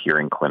out a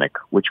hearing clinic,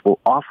 which will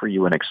offer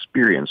you an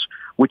experience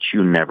which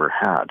you never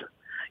had.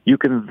 You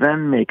can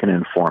then make an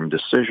informed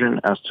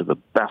decision as to the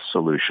best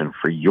solution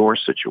for your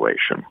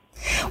situation.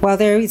 Well,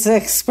 there is an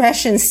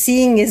expression,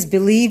 seeing is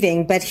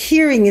believing, but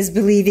hearing is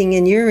believing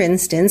in your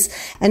instance,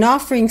 and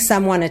offering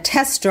someone a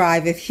test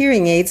drive of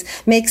hearing aids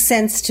makes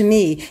sense to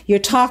me. You're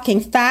talking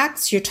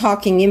facts, you're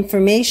talking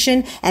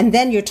information, and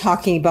then you're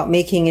talking about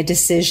making a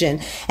decision.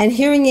 And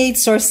Hearing Aid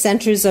Source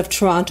Centres of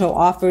Toronto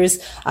offers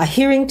a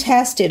hearing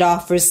test, it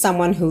offers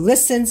someone who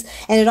listens,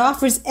 and it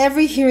offers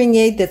every hearing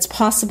aid that's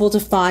possible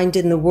to find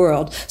in the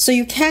world. So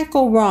you can't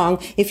go wrong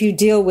if you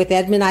deal with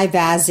Edmund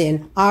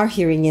Ivazin, our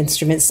hearing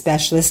instrument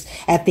specialist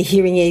at the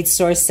Hearing Aid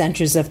Source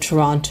Centres of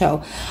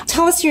Toronto.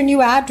 Tell us your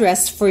new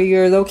address for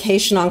your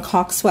location on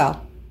Coxwell.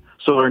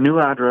 So our new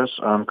address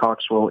on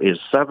Coxwell is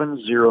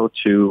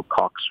 702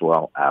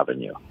 Coxwell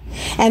Avenue.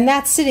 And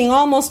that's sitting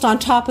almost on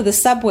top of the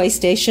subway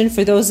station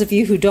for those of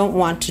you who don't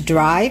want to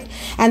drive.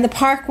 And the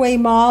Parkway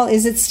Mall,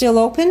 is it still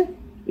open?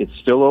 It's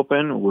still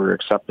open. We're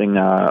accepting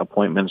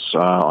appointments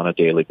on a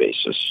daily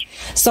basis.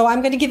 So I'm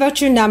going to give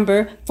out your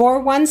number,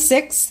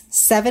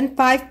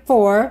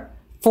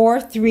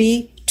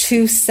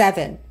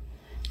 416-754-4327.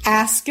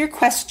 Ask your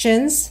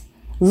questions,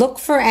 look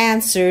for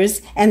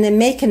answers, and then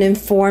make an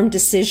informed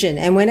decision.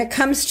 And when it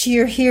comes to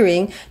your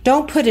hearing,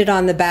 don't put it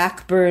on the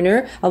back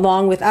burner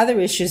along with other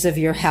issues of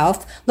your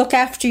health. Look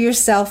after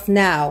yourself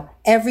now.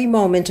 Every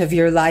moment of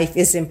your life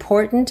is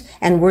important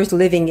and worth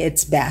living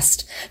its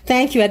best.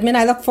 Thank you, Edmund.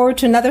 I look forward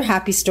to another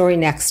happy story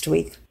next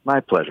week. My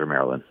pleasure,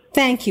 Marilyn.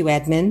 Thank you,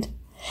 Edmund.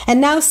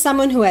 And now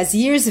someone who has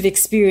years of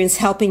experience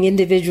helping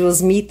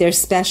individuals meet their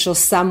special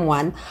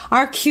someone.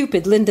 Our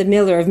Cupid, Linda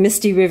Miller of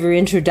Misty River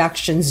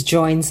Introductions,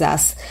 joins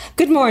us.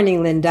 Good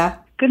morning, Linda.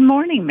 Good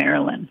morning,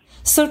 Marilyn.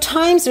 So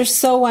times are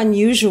so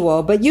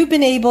unusual, but you've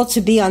been able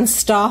to be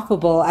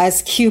unstoppable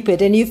as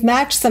Cupid, and you've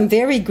matched some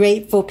very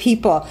grateful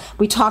people.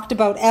 We talked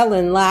about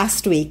Ellen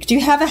last week. Do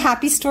you have a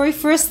happy story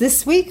for us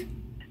this week?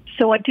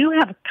 So I do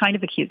have kind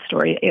of a cute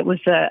story. It was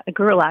a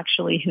girl,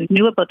 actually, who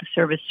knew about the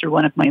service through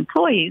one of my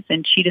employees,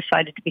 and she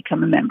decided to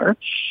become a member.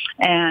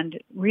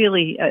 And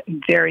really a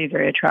very,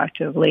 very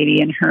attractive lady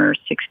in her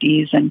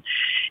 60s, and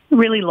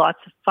really lots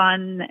of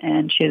fun,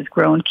 and she has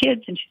grown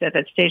kids, and she's at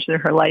that stage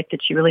of her life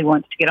that she really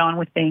wants to get on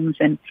with things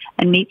and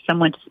meet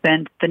someone to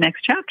spend the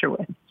next chapter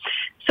with.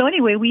 So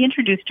anyway, we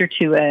introduced her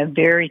to a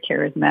very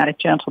charismatic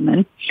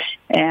gentleman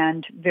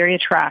and very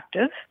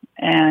attractive.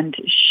 And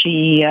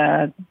she,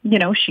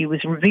 she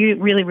was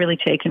really, really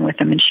taken with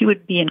him, and she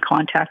would be in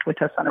contact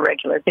with us on a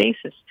regular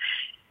basis.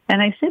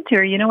 And I said to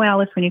her,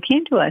 Alice, when you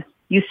came to us,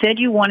 you said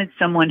you wanted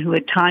someone who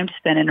had time to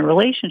spend in a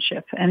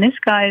relationship. And this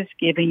guy's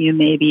giving you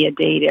maybe a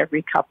date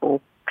every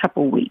couple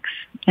weeks.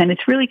 And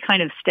it's really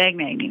kind of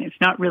stagnating. It's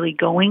not really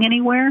going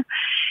anywhere.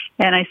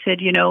 And I said,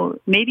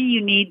 maybe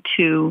you need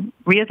to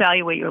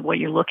reevaluate what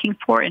you're looking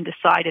for and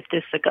decide if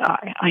this is a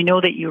guy. I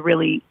know that you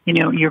really,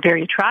 you're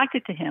very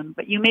attracted to him,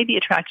 but you may be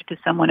attracted to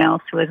someone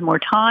else who has more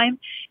time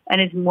and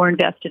is more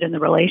invested in the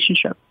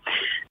relationship.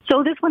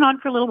 So this went on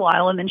for a little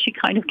while, and then she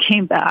kind of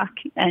came back,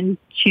 and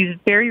she's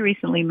very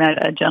recently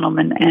met a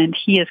gentleman, and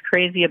he is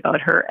crazy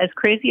about her as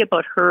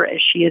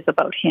she is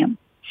about him.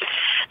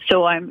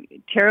 So I'm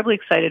terribly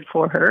excited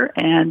for her,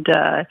 and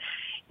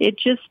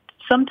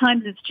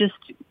sometimes it's just,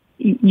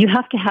 you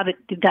have to have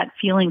that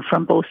feeling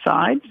from both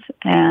sides.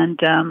 And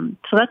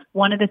so that's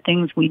one of the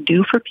things we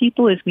do for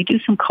people is we do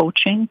some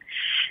coaching,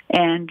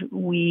 and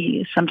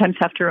we sometimes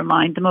have to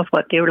remind them of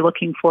what they were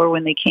looking for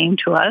when they came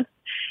to us,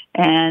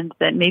 and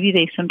that maybe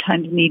they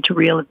sometimes need to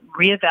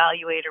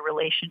reevaluate a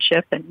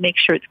relationship and make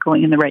sure it's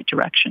going in the right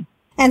direction.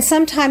 And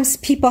sometimes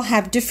people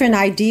have different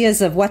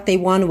ideas of what they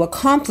want to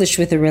accomplish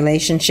with a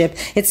relationship.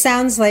 It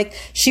sounds like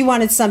she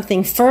wanted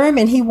something firm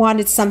and he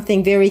wanted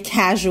something very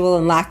casual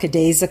and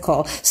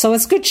lackadaisical. So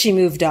it's good she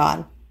moved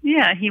on.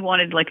 Yeah, he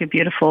wanted like a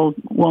beautiful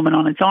woman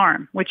on his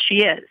arm, which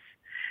she is.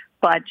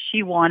 But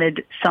she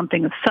wanted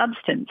something of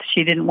substance.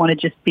 She didn't want to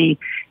just be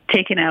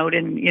taken out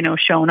and,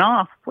 shown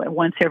off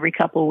once every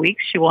couple of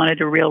weeks. She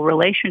wanted a real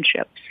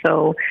relationship.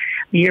 So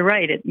you're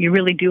right. You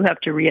really do have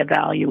to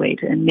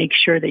reevaluate and make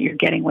sure that you're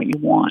getting what you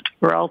want,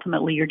 or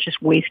ultimately you're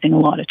just wasting a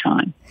lot of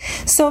time.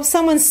 So if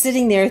someone's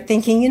sitting there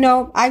thinking,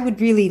 I would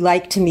really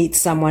like to meet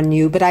someone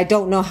new, but I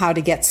don't know how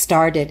to get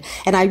started,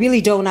 and I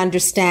really don't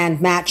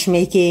understand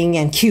matchmaking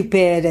and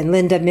Cupid and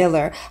Linda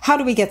Miller, how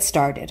do we get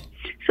started?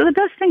 So the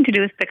best thing to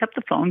do is pick up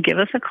the phone, give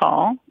us a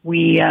call.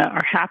 We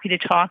are happy to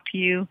talk to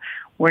you.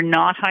 We're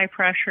not high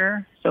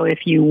pressure. So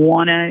if you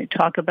want to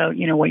talk about,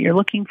 what you're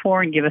looking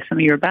for and give us some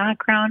of your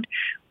background,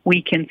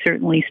 we can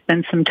certainly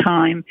spend some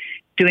time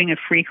doing a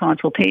free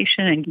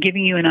consultation and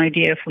giving you an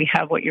idea if we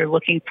have what you're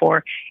looking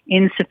for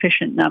in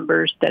sufficient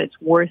numbers that it's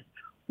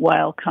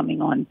worthwhile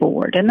coming on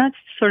board. And that's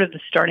sort of the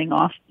starting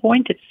off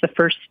point. It's the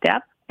first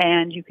step.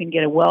 And you can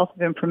get a wealth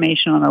of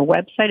information on our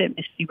website at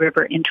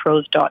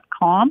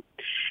mistyriverintro's.com.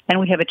 And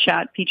we have a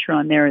chat feature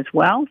on there as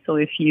well. So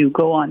if you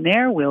go on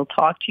there, we'll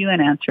talk to you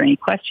and answer any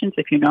questions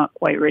if you're not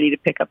quite ready to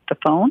pick up the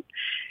phone.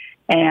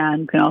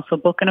 And you can also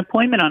book an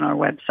appointment on our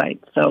website.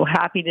 So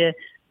happy to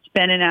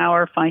spend an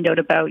hour, find out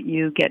about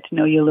you, get to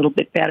know you a little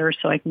bit better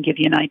so I can give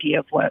you an idea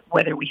of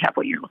whether we have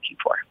what you're looking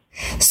for.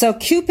 So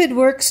Cupid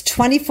works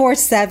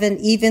 24/7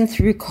 even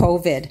through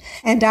COVID.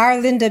 And our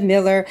Linda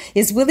Miller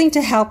is willing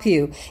to help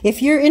you.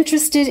 If you're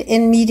interested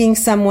in meeting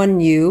someone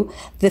new,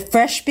 the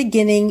fresh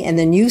beginning and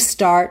the new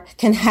start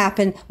can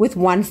happen with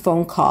one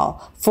phone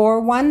call.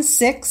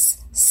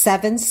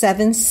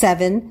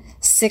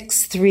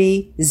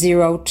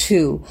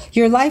 416-777-6302.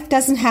 Your life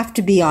doesn't have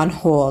to be on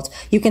hold.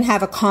 You can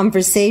have a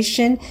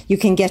conversation, you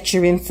can get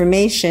your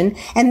information,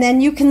 and then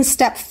you can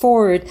step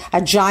forward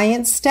a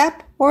giant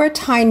step or a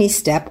tiny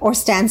step, or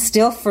stand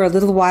still for a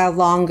little while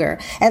longer.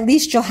 At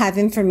least you'll have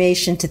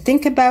information to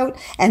think about,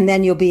 and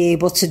then you'll be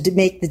able to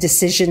make the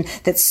decision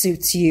that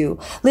suits you.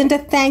 Linda,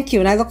 thank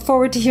you, and I look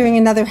forward to hearing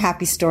another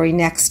happy story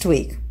next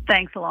week.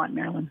 Thanks a lot,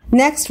 Marilyn.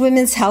 Next,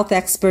 women's health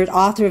expert,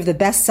 author of the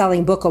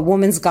best-selling book, A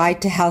Woman's Guide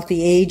to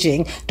Healthy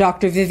Aging,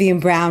 Dr. Vivian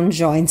Brown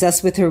joins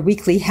us with her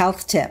weekly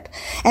health tip.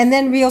 And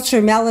then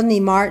realtor Melanie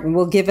Martin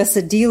will give us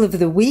a deal of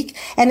the week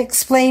and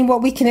explain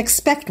what we can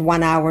expect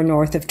 1 hour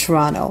north of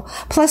Toronto.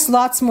 Plus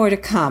lots more to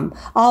come.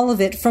 All of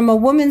it from a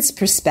woman's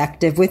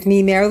perspective with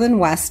me, Marilyn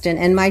Weston,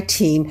 and my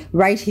team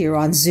right here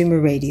on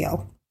Zoomer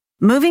Radio.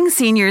 Moving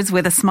seniors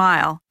with a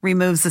smile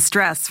removes the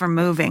stress from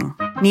moving.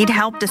 Need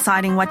help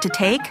deciding what to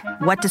take,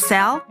 what to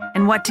sell,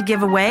 and what to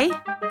give away?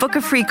 Book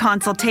a free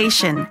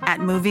consultation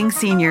at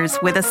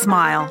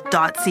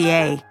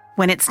movingseniorswithasmile.ca.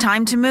 When it's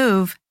time to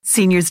move,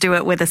 seniors do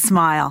it with a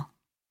smile.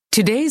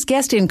 Today's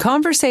guest in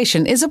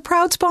conversation is a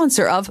proud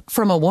sponsor of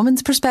From a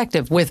Woman's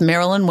Perspective with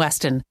Marilyn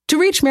Weston. To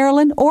reach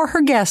Marilyn or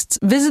her guests,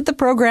 visit the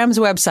program's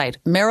website,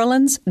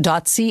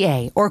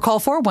 marilyns.ca, or call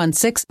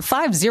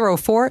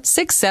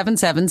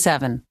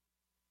 416-504-6777.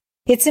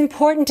 It's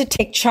important to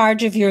take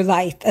charge of your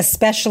life,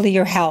 especially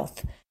your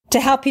health. To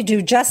help you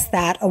do just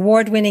that,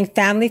 award-winning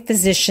family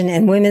physician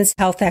and women's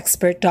health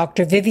expert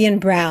Dr. Vivian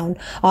Brown,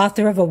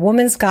 author of A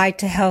Woman's Guide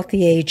to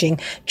Healthy Aging,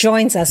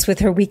 joins us with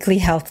her weekly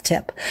health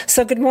tip.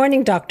 So good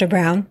morning, Dr.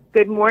 Brown.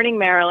 Good morning,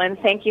 Marilyn.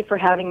 Thank you for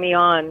having me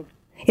on.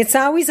 It's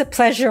always a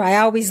pleasure. I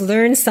always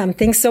learn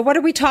something. So what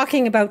are we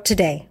talking about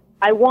today?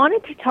 I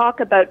wanted to talk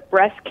about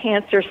breast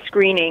cancer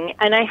screening,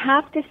 and I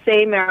have to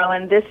say,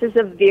 Marilyn, this is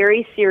a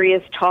very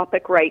serious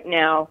topic right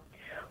now.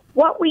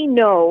 What we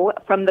know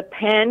from the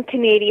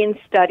Pan-Canadian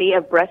study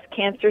of breast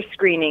cancer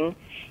screening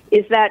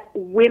is that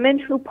women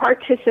who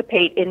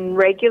participate in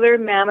regular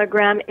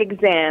mammogram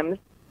exams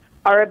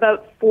are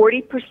about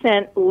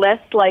 40%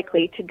 less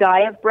likely to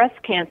die of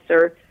breast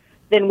cancer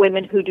than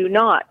women who do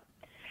not.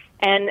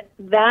 And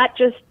that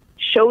just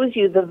shows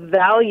you the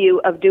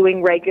value of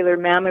doing regular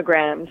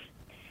mammograms.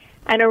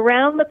 And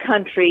around the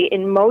country,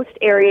 in most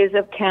areas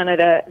of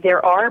Canada,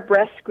 there are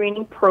breast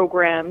screening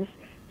programs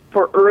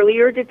for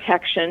earlier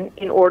detection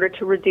in order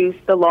to reduce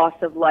the loss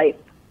of life.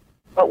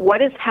 But what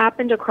has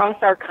happened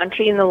across our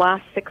country in the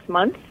last 6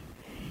 months?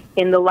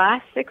 In the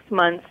last 6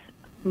 months,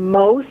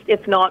 most,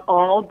 if not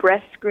all,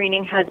 breast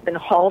screening has been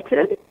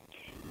halted.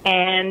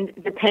 And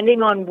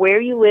depending on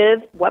where you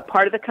live, what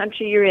part of the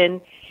country you're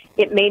in,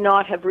 it may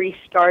not have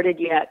restarted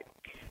yet.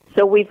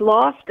 So we've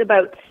lost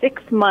about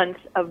 6 months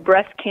of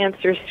breast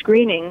cancer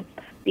screening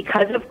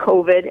because of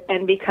COVID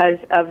and because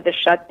of the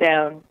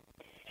shutdown.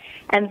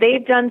 And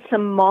they've done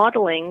some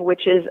modeling,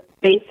 which is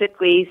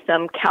basically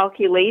some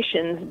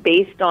calculations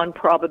based on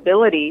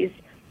probabilities.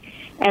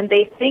 And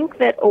they think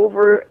that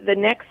over the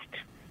next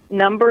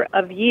number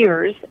of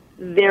years,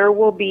 there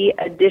will be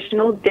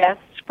additional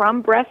deaths from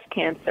breast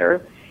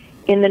cancer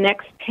in the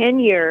next 10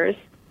 years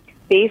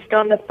based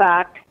on the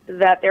fact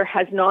that there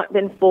has not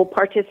been full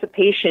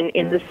participation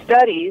in the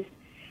studies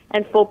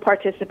and full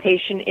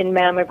participation in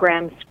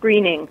mammogram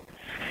screening.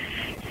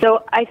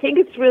 So I think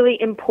it's really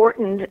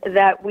important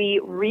that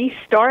we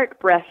restart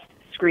breast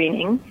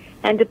screening,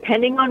 and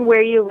depending on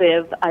where you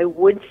live, I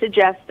would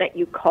suggest that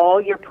you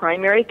call your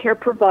primary care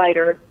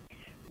provider,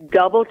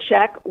 double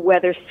check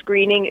whether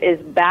screening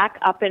is back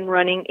up and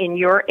running in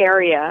your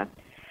area,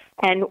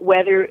 and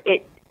whether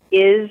it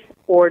is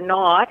or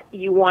not,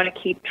 you want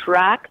to keep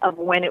track of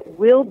when it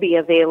will be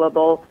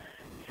available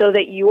so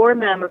that your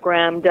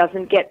mammogram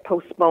doesn't get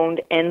postponed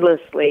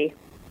endlessly.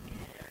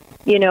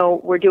 You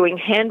know, we're doing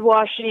hand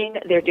washing,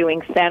 they're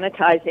doing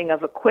sanitizing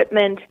of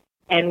equipment,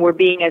 and we're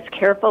being as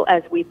careful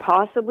as we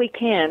possibly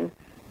can,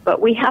 but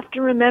we have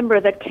to remember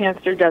that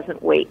cancer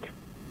doesn't wait.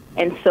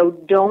 And so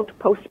don't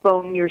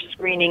postpone your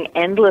screening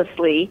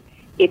endlessly.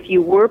 If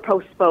you were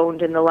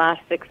postponed in the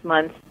last 6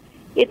 months,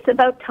 it's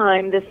about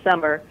time this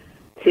summer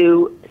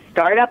to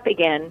start up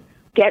again,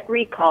 get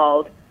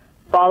recalled,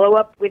 follow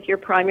up with your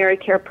primary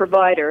care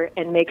provider,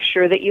 and make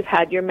sure that you've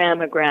had your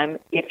mammogram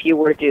if you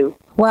were due.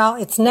 Well,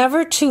 it's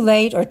never too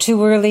late or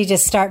too early to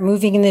start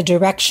moving in the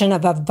direction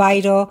of a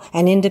vital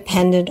and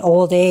independent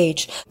old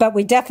age, but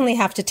we definitely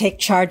have to take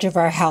charge of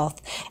our health.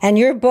 And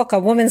your book, A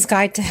Woman's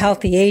Guide to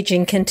Healthy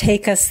Aging, can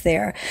take us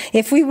there.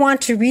 If we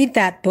want to read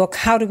that book,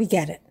 how do we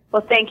get it?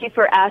 Well, thank you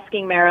for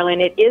asking,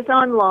 Marilyn. It is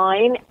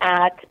online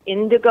at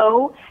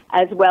Indigo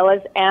as well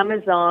as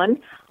Amazon.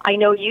 I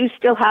know you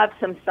still have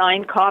some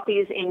signed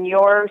copies in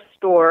your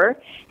store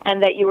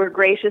and that you were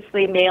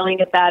graciously mailing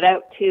that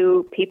out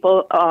to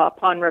people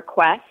upon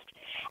request.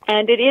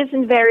 And it is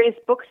in various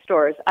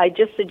bookstores. I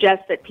just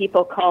suggest that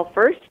people call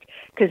first,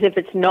 because if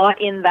it's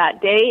not in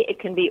that day, it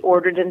can be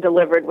ordered and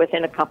delivered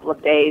within a couple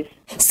of days.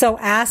 So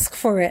ask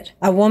for it.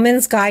 A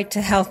Woman's Guide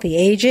to Healthy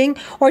Aging,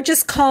 or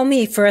just call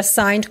me for a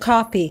signed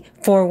copy,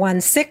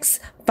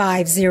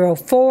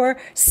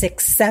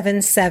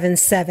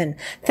 416-504-6777.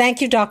 Thank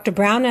you, Dr.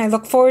 Brown, and I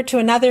look forward to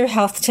another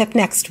health tip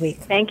next week.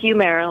 Thank you,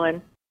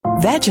 Marilyn.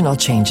 Vaginal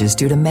changes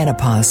due to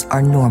menopause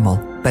are normal,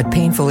 but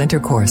painful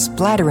intercourse,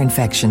 bladder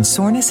infection,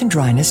 soreness, and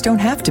dryness don't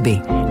have to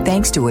be,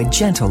 thanks to a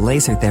gentle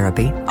laser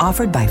therapy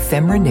offered by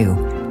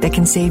FemRenew that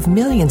can save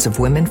millions of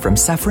women from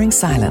suffering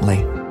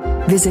silently.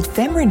 Visit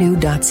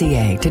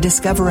femrenew.ca to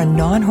discover a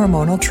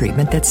non-hormonal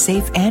treatment that's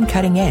safe and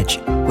cutting edge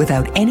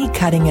without any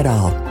cutting at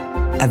all.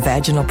 A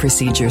vaginal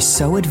procedure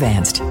so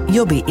advanced,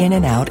 you'll be in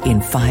and out in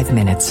 5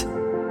 minutes.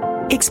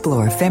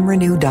 Explore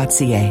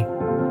femrenew.ca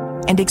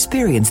and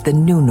experience the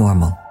new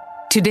normal.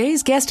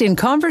 Today's guest in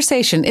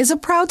conversation is a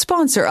proud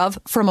sponsor of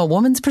From a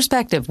Woman's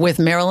Perspective with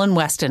Marilyn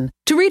Weston.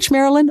 To reach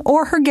Marilyn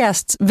or her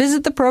guests,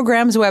 visit the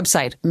program's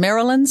website,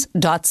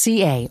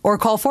 marilyns.ca, or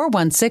call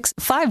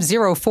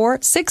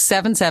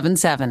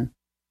 416-504-6777.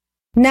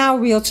 Now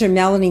Realtor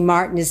Melanie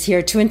Martin is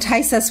here to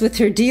entice us with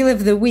her deal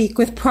of the week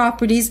with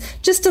properties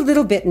just a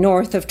little bit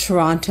north of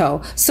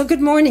Toronto. So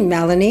good morning,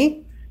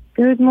 Melanie.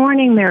 Good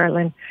morning,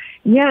 Marilyn.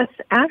 Yes,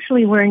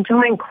 actually, we're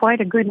enjoying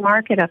quite a good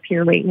market up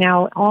here right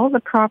now. All the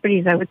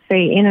properties, I would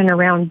say, in and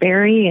around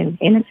Barrie and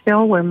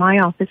Innisfil, where my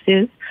office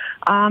is,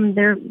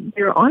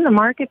 they're on the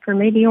market for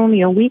maybe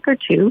only a week or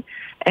two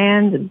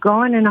and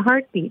gone in a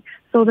heartbeat.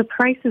 So the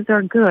prices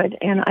are good.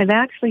 And I've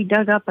actually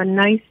dug up a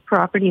nice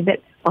property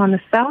that's on the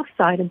south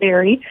side of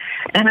Barrie,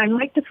 and I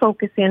like to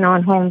focus in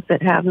on homes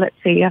that have,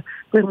 let's say, a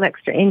little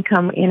extra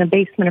income in a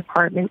basement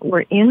apartment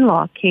or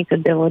in-law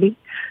capability.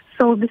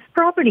 So this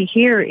property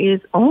here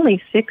is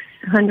only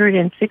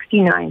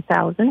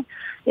 $669,000.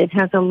 It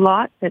has a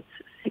lot that's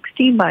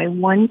 60 by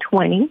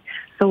 120,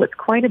 so it's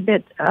quite a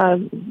bit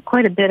of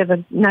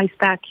a nice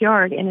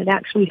backyard, and it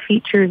actually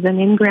features an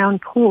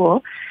in-ground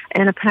pool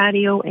and a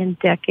patio and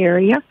deck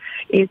area.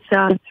 It's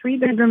a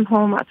 3-bedroom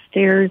home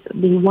upstairs,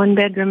 the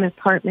 1-bedroom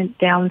apartment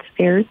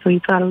downstairs, so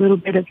you've got a little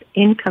bit of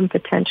income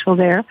potential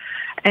there.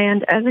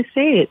 And as I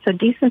say, it's a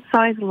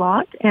decent-sized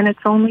lot, and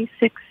it's only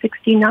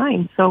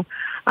 $669. So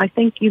I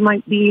think you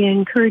might be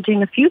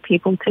encouraging a few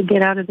people to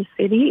get out of the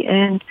city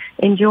and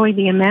enjoy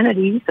the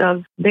amenities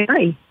of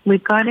Barrie.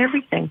 We've got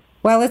everything.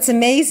 Well, it's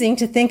amazing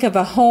to think of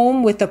a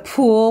home with a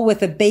pool,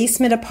 with a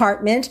basement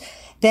apartment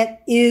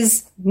that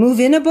is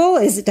move-inable.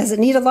 Does it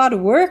need a lot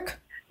of work?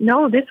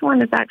 No, this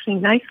one is actually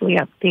nicely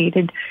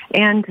updated,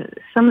 and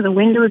some of the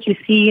windows you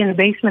see in the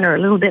basement are a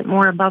little bit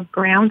more above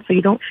ground, so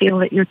you don't feel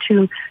that you're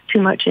too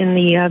much in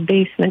the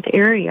basement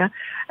area.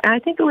 And I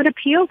think it would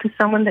appeal to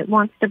someone that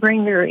wants to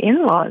bring their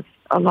in-laws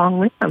along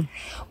with them.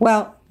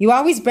 Well, you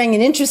always bring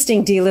an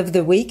interesting deal of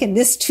the week, and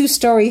this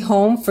 2-story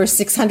home for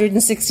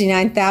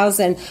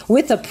 $669,000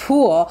 with a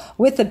pool,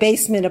 with a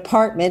basement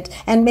apartment,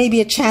 and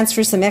maybe a chance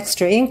for some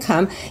extra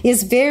income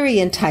is very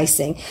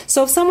enticing.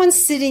 So if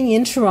someone's sitting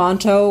in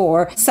Toronto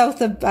or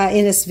south of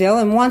Innisfil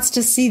and wants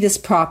to see this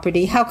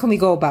property, how can we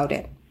go about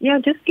it? Yeah,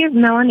 just give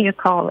Melanie a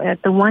call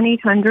at the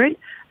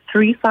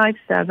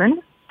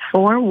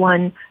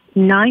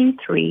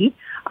 1-800-357-4193.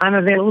 I'm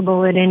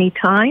available at any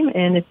time,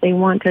 and if they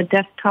want a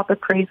desktop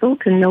appraisal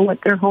to know what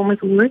their home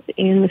is worth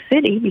in the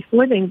city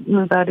before they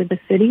move out of the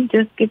city,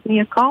 just give me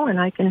a call and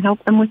I can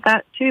help them with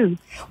that too.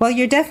 Well,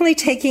 you're definitely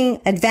taking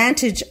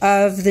advantage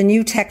of the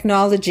new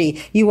technology.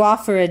 You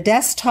offer a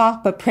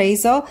desktop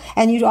appraisal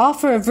and you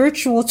offer a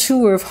virtual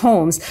tour of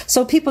homes,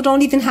 so people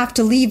don't even have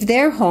to leave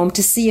their home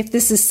to see if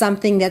this is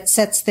something that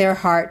sets their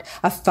heart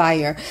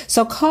afire.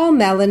 So call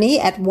Melanie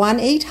at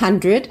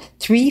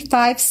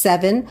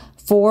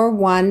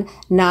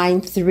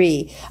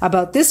 1-800-357-4193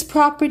 about this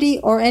property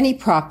or any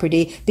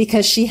property,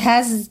 because she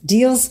has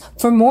deals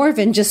for more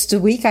than just a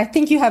week. I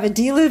think you have a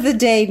deal of the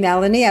day,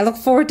 Melanie. I look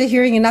forward to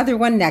hearing another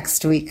one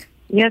next week.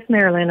 Yes,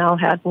 Marilyn, I'll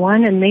have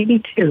one and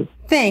maybe two.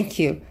 Thank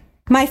you.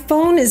 My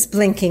phone is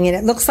blinking and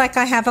it looks like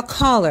I have a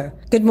caller.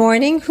 Good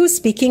morning. Who's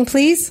speaking,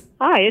 please?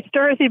 Hi, it's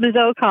Dorothy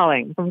Mazot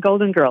calling from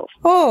Golden Girls.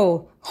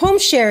 Oh, home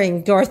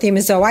sharing, Dorothy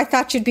Mazot. I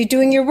thought you'd be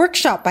doing your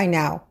workshop by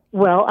now.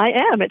 Well, I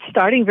am. It's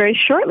starting very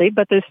shortly,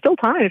 but there's still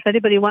time. If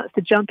anybody wants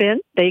to jump in,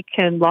 they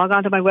can log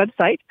on to my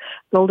website,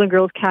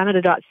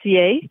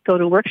 goldengirlscanada.ca, go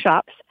to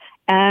workshops,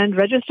 and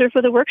register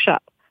for the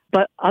workshop.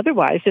 But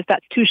otherwise, if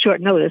that's too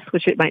short notice,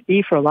 which it might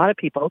be for a lot of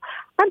people,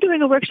 I'm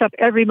doing a workshop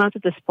every month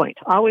at this point,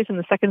 always on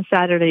the second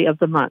Saturday of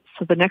the month.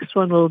 So the next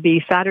one will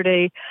be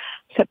Saturday,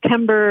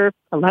 September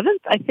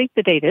 11th, I think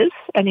the date is.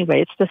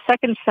 Anyway, it's the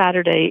second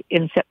Saturday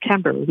in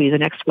September will be the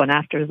next one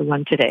after the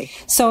one today.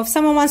 So if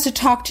someone wants to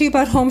talk to you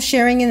about home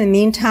sharing in the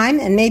meantime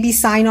and maybe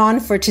sign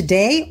on for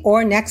today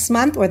or next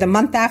month or the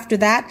month after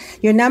that,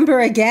 your number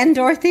again,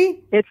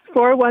 Dorothy? It's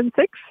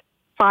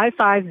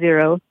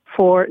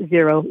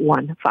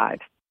 416-550-4015.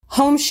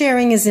 Home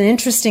sharing is an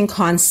interesting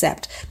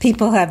concept.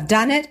 People have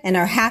done it and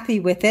are happy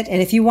with it. And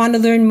if you want to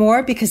learn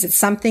more because it's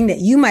something that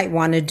you might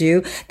want to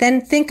do, then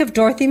think of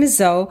Dorothy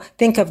Mazzeau,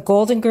 think of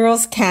Golden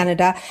Girls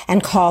Canada,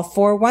 and call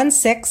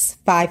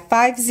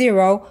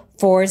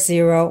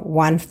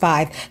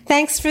 416-550-4015.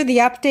 Thanks for the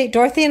update,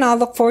 Dorothy, and I'll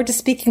look forward to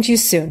speaking to you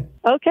soon.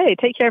 Okay,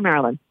 take care,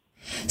 Marilyn.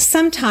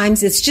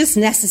 Sometimes it's just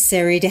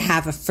necessary to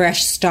have a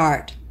fresh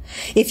start.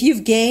 If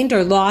you've gained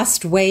or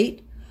lost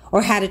weight,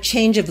 or had a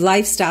change of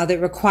lifestyle that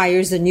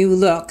requires a new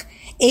look,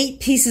 8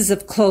 pieces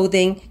of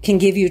clothing can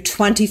give you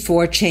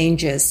 24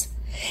 changes.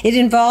 It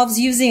involves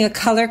using a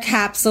color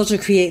capsule to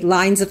create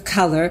lines of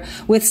color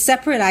with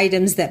separate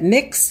items that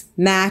mix,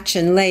 match,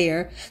 and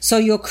layer, so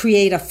you'll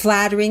create a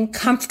flattering,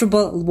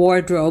 comfortable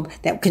wardrobe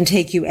that can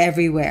take you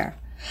everywhere.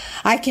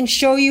 I can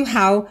show you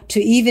how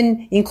to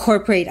even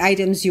incorporate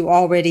items you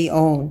already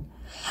own.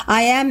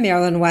 I am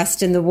Marilyn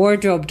Weston, the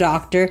wardrobe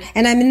doctor,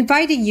 and I'm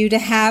inviting you to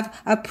have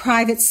a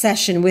private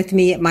session with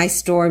me at my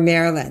store,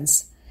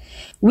 Marilyn's.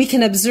 We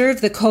can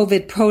observe the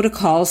COVID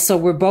protocols so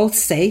we're both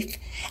safe,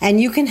 and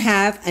you can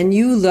have a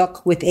new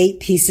look with 8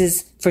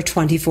 pieces for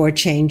 24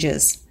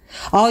 changes.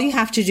 All you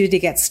have to do to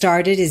get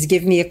started is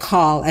give me a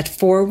call at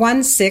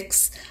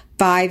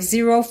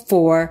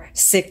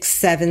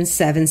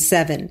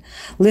 416-504-6777.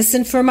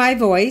 Listen for my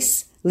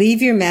voice,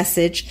 leave your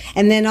message,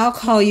 and then I'll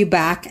call you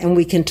back and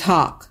we can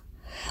talk.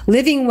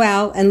 Living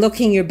well and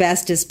looking your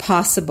best is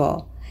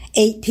possible.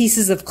 8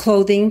 pieces of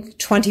clothing,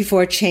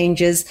 24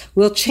 changes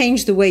will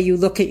change the way you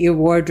look at your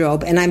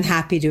wardrobe, and I'm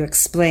happy to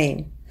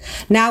explain.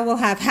 Now we'll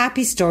have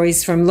happy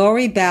stories from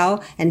Lori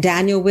Bell and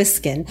Daniel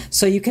Wiskin,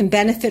 so you can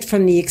benefit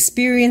from the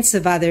experience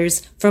of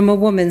others from a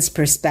woman's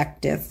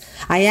perspective.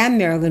 I am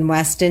Marilyn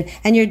Weston,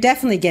 and you're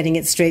definitely getting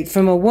it straight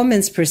from a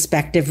woman's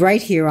perspective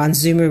right here on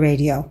Zoomer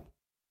Radio.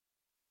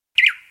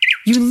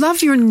 You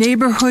love your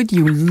neighborhood,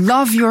 you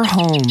love your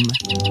home.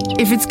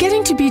 If it's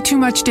getting to be too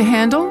much to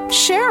handle,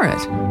 share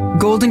it.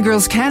 Golden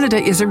Girls Canada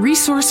is a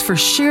resource for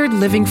shared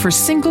living for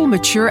single,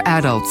 mature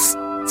adults.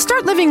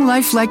 Start living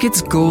life like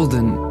it's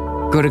golden.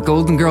 Go to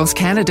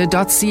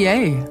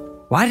goldengirlscanada.ca.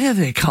 Why do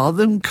they call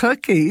them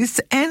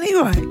cookies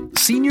anyway?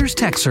 Seniors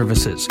Tech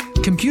Services.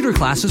 Computer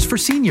classes for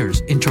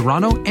seniors in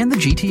Toronto and the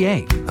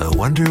GTA. I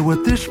wonder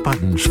what this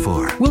button's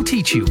for. We'll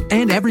teach you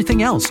and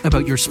everything else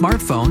about your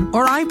smartphone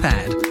or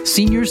iPad.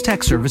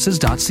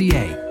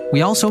 SeniorsTechServices.ca.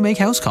 We also make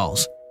house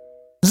calls.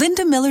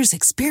 Linda Miller's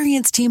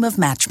experienced team of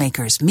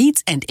matchmakers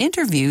meets and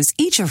interviews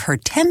each of her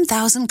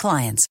 10,000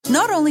 clients.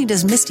 Not only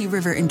does Misty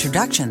River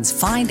Introductions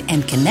find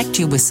and connect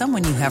you with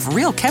someone you have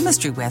real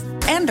chemistry with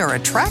and are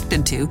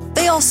attracted to,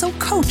 they also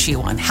coach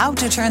you on how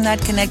to turn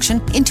that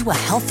connection into a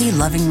healthy,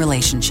 loving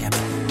relationship.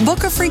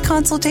 Book a free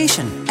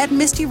consultation at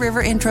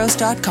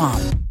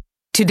MistyRiverIntros.com.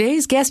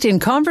 Today's guest in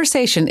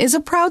conversation is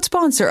a proud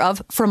sponsor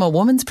of From a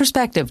Woman's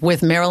Perspective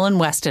with Marilyn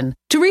Weston.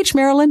 To reach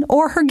Marilyn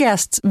or her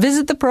guests,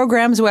 visit the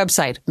program's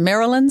website,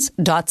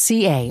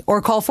 marilyns.ca,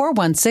 or call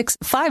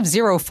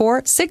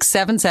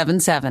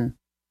 416-504-6777.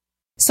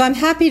 So I'm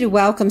happy to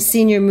welcome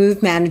Senior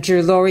Move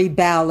Manager Lori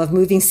Bell of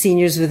Moving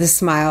Seniors with a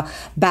Smile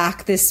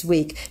back this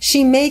week.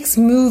 She makes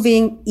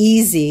moving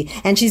easy,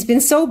 and she's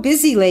been so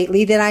busy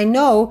lately that I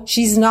know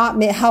she's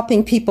not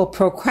helping people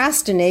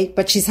procrastinate,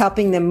 but she's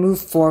helping them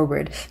move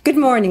forward. Good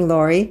morning,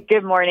 Lori.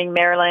 Good morning,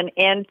 Marilyn,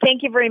 and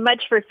thank you very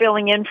much for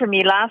filling in for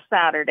me last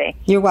Saturday.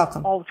 You're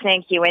welcome. Oh,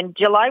 thank you. And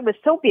July was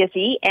so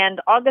busy, and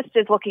August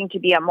is looking to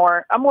be a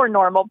more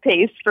normal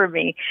pace for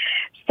me.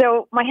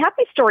 So my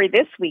happy story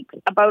this week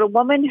about a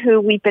woman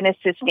who we've been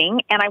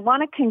assisting, and I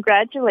want to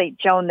congratulate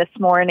Joan this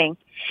morning.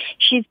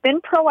 She's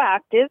been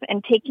proactive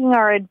and taking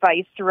our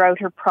advice throughout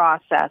her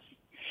process.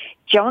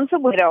 Joan's a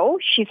widow.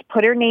 She's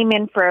put her name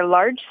in for a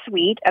large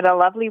suite at a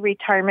lovely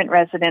retirement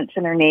residence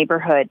in her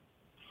neighborhood.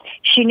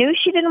 She knew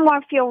she didn't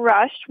want to feel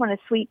rushed when a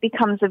suite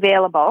becomes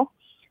available,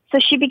 so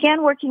she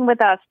began working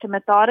with us to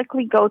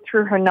methodically go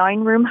through her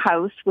 9-room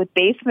house with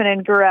basement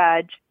and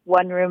garage,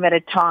 1 room at a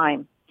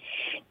time.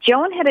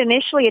 Joan had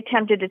initially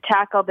attempted to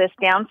tackle this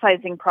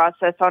downsizing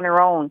process on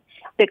her own,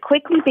 but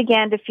quickly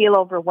began to feel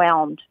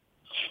overwhelmed.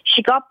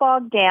 She got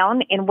bogged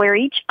down in where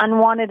each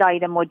unwanted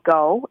item would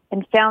go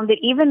and found that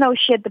even though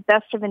she had the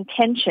best of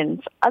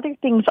intentions, other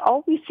things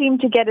always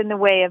seemed to get in the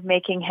way of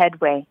making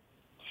headway.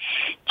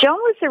 Joan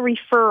was a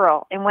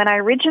referral, and when I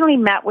originally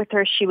met with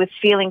her, she was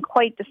feeling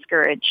quite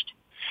discouraged.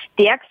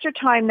 The extra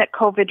time that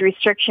COVID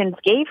restrictions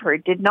gave her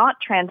did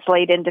not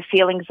translate into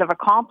feelings of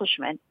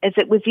accomplishment, as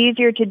it was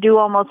easier to do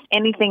almost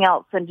anything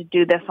else than to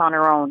do this on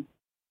her own.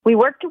 We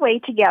worked away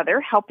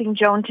together, helping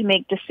Joan to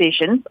make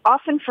decisions,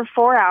 often for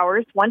 4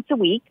 hours once a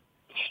week.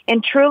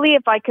 And truly,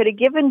 if I could have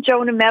given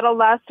Joan a medal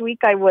last week,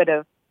 I would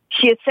have.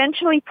 She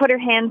essentially put her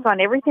hands on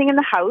everything in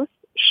the house.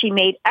 She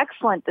made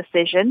excellent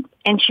decisions,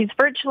 and she's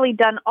virtually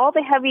done all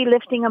the heavy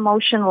lifting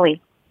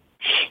emotionally.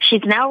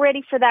 She's now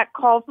ready for that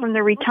call from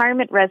the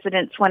retirement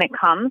residence when it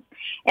comes,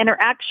 and her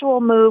actual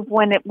move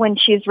when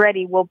she's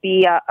ready will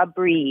be a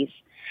breeze.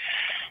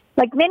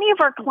 Like many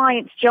of our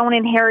clients, Joan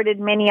inherited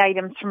many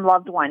items from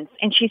loved ones,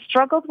 and she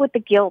struggled with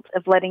the guilt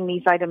of letting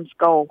these items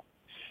go.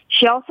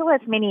 She also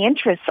has many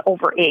interests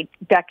over 8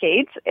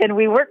 decades, and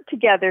we work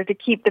together to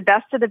keep the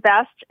best of the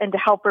best and to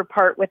help her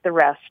part with the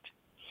rest.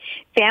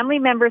 Family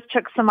members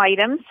took some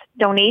items.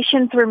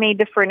 Donations were made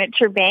to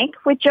Furniture Bank,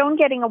 with Joan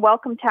getting a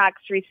welcome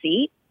tax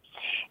receipt.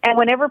 And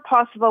whenever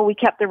possible, we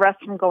kept the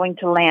rest from going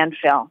to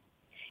landfill.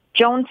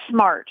 Joan's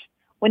smart.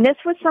 When this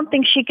was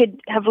something she could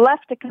have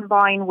left to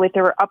combine with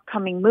her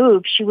upcoming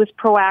move, she was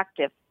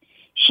proactive.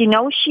 She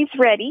knows she's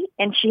ready,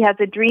 and she has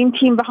a dream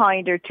team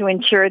behind her to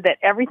ensure that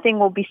everything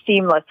will be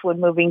seamless when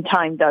moving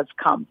time does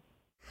come.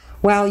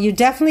 Well, you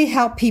definitely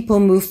help people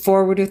move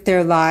forward with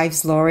their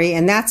lives, Lori,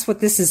 and that's what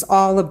this is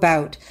all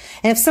about.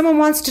 And if someone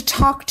wants to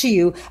talk to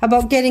you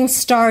about getting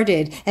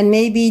started and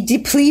maybe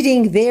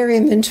depleting their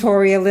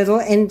inventory a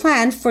little and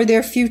plan for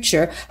their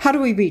future, how do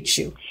we reach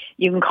you?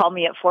 You can call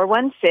me at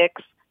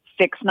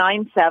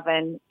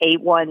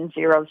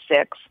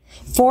 416-697-8106.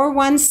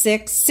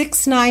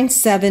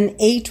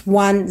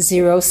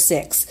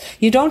 416-697-8106.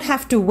 You don't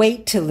have to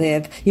wait to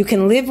live. You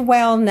can live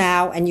well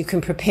now and you can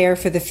prepare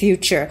for the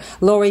future.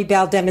 Lori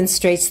Bell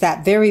demonstrates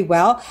that very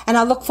well, and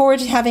I look forward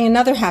to having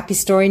another happy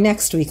story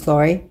next week,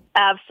 Lori.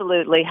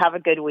 Absolutely. Have a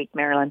good week,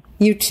 Marilyn.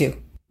 You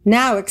too.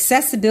 Now,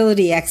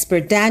 accessibility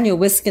expert Daniel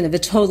Wiskin of the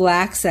Total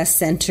Access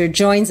Center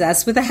joins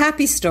us with a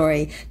happy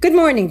story. Good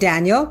morning,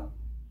 Daniel.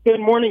 Good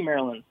morning,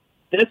 Marilyn.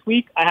 This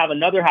week, I have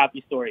another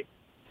happy story.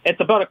 It's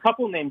about a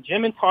couple named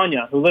Jim and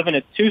Tanya who live in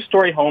a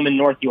 2-story home in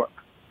North York.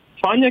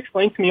 Tanya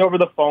explained to me over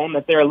the phone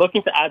that they are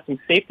looking to add some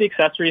safety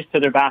accessories to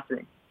their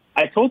bathroom.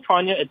 I told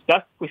Tanya it's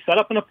best if we set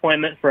up an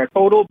appointment for a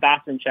total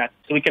bathroom check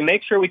so we can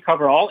make sure we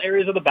cover all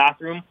areas of the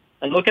bathroom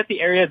and look at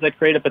the areas that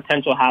create a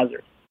potential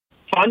hazard.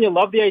 Tanya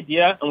loved the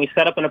idea, and we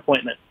set up an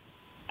appointment.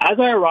 As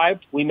I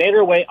arrived, we made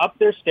our way up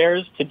their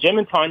stairs to Jim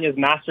and Tanya's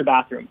master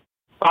bathroom.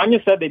 Tanya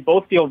said they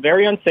both feel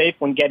very unsafe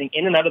when getting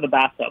in and out of the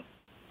bathtub.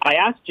 I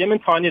asked Jim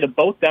and Tanya to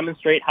both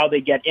demonstrate how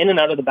they get in and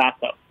out of the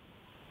bathtub.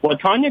 When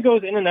Tanya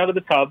goes in and out of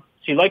the tub,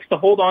 she likes to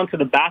hold on to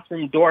the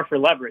bathroom door for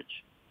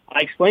leverage.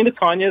 I explained to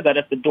Tanya that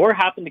if the door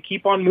happened to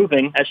keep on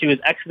moving as she was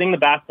exiting the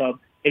bathtub,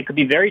 it could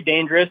be very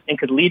dangerous and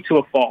could lead to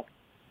a fall.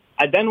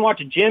 I then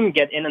watched Jim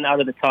get in and out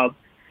of the tub,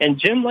 and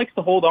Jim likes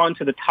to hold on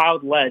to the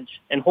tiled ledge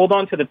and hold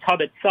on to the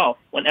tub itself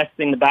when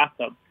exiting the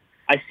bathtub.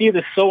 I see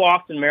this so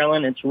often,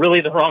 Marilyn, it's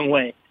really the wrong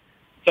way.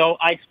 So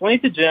I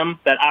explained to Jim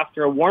that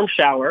after a warm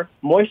shower,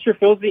 moisture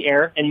fills the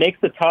air and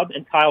makes the tub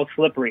and tile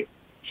slippery.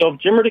 So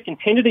if Jim were to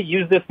continue to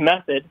use this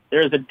method,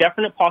 there is a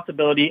definite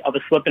possibility of a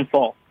slip and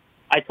fall.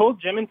 I told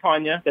Jim and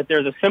Tanya that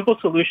there's a simple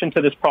solution to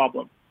this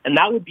problem, and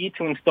that would be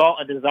to install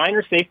a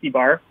designer safety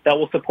bar that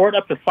will support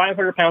up to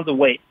 500 pounds of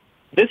weight.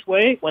 This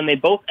way, when they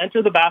both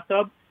enter the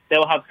bathtub, they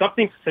will have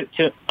something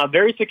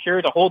very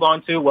secure to hold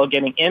on to while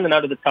getting in and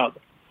out of the tub.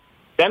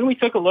 Then we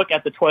took a look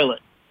at the toilet.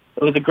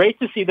 It was great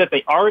to see that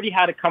they already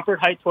had a comfort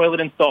height toilet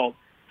installed,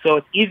 so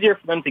it's easier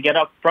for them to get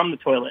up from the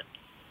toilet.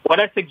 What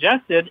I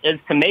suggested is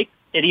to make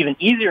it even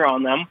easier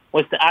on them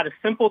was to add a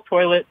simple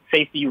toilet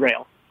safety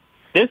rail.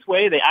 This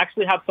way, they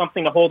actually have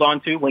something to hold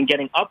on to when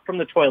getting up from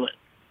the toilet.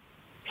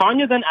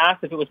 Tanya then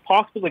asked if it was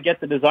possible to get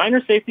the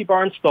designer safety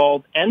bar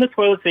installed and the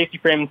toilet safety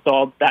frame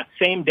installed that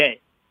same day.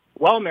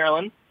 Well,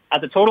 Marilyn,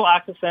 at the Total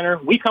Access Center,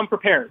 we come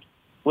prepared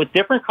with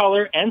different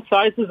color and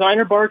size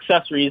designer bar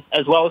accessories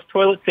as well as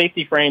toilet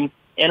safety frames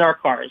in our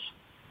cars.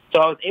 So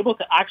I was able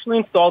to actually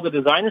install the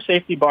designer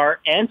safety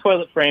bar and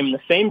toilet frame the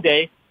same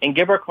day and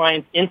give our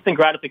clients instant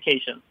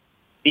gratification.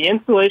 The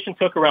installation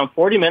took around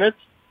 40 minutes.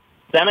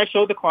 Then I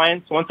showed the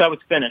clients once I was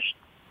finished.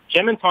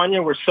 Jim and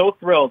Tanya were so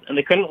thrilled, and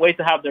they couldn't wait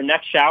to have their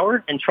next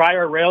shower and try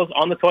our rails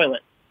on the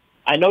toilet.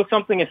 I know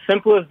something as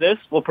simple as this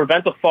will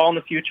prevent a fall in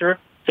the future,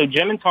 so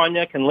Jim and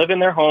Tanya can live in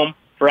their home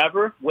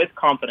forever with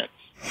confidence.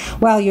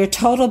 Well, your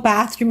total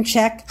bathroom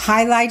check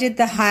highlighted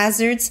the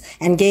hazards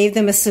and gave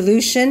them a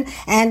solution,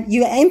 and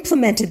you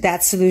implemented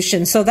that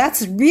solution. So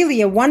that's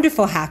really a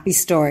wonderful, happy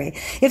story.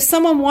 If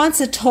someone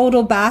wants a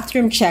total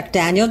bathroom check,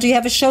 Daniel, do you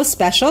have a show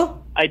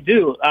special? I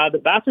do. The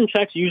bathroom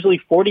check's usually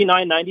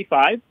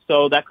 $49.95,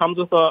 so that comes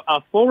with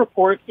a full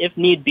report if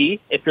need be.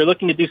 If you're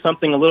looking to do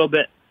something a little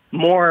bit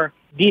more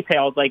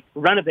detailed, like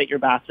renovate your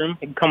bathroom,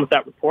 it can come with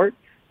that report.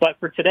 But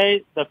for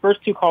today, the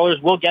first 2 callers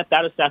will get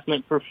that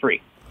assessment for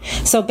free.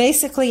 So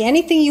basically,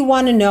 anything you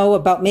want to know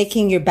about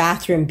making your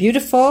bathroom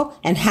beautiful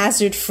and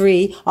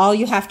hazard-free, all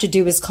you have to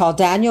do is call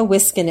Daniel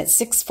Wiskin at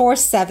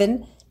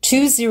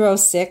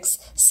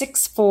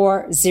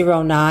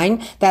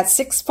 647-206-6409. That's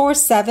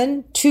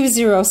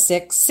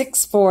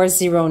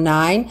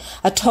 647-206-6409.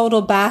 A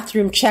total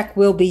bathroom check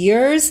will be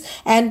yours,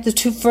 and the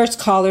 2 first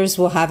callers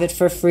will have it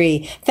for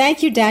free.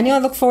 Thank you, Daniel. I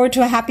look forward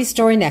to a happy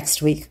story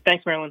next week.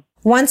 Thanks, Marilyn.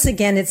 Once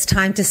again, it's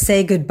time to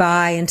say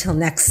goodbye until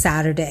next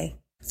Saturday.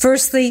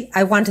 Firstly,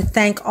 I want to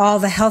thank all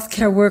the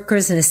healthcare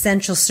workers and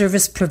essential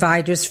service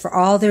providers for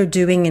all they're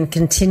doing and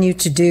continue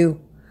to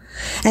do.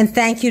 And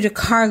thank you to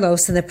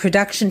Carlos and the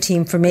production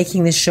team for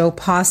making this show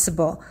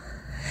possible.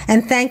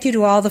 And thank you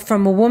to all the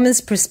From a Woman's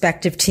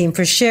Perspective team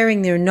for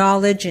sharing their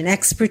knowledge and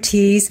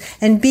expertise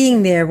and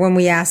being there when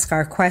we ask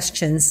our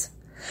questions.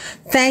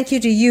 Thank you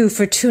to you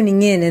for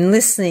tuning in and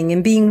listening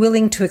and being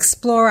willing to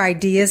explore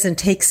ideas and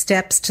take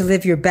steps to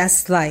live your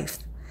best life.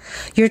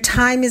 Your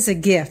time is a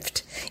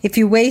gift. If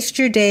you waste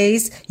your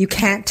days, you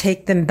can't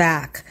take them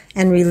back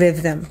and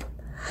relive them.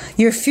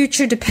 Your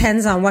future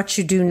depends on what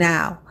you do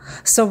now.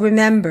 So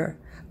remember,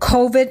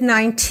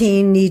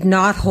 COVID-19 need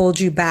not hold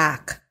you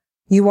back.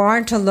 You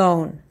aren't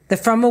alone. The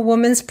From a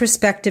Woman's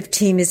Perspective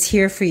team is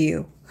here for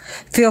you.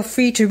 Feel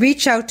free to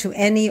reach out to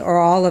any or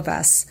all of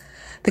us.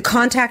 The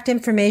contact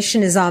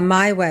information is on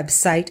my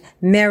website,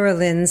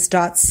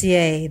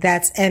 marilyns.ca.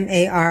 That's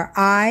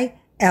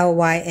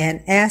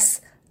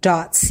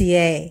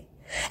MARILYNS.ca.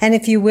 And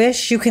if you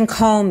wish, you can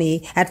call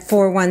me at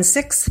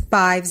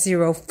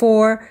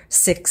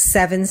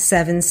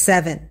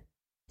 416-504-6777.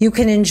 You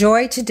can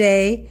enjoy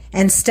today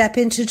and step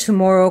into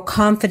tomorrow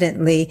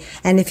confidently,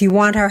 and if you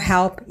want our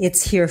help,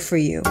 it's here for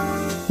you.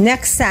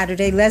 Next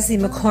Saturday, Leslie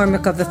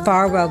McCormick of the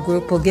Farwell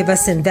Group will give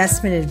us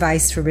investment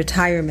advice for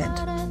retirement.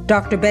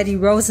 Dr. Betty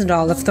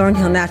Rosendahl of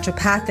Thornhill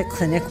Naturopathic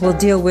Clinic will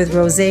deal with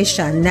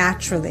rosacea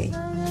naturally.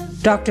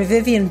 Dr.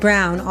 Vivian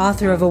Brown,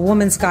 author of A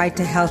Woman's Guide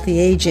to Healthy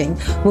Aging,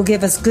 will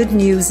give us good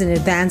news in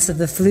advance of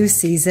the flu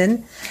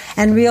season,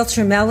 and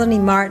realtor Melanie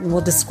Martin will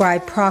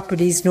describe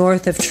properties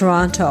north of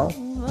Toronto.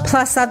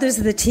 Plus, others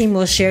of the team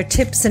will share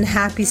tips and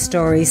happy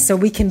stories so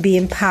we can be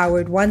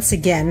empowered once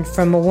again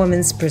from a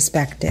woman's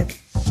perspective.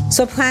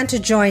 So plan to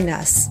join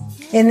us.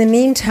 In the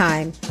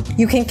meantime,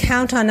 you can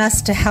count on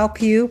us to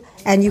help you,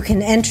 and you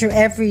can enter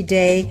every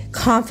day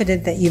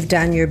confident that you've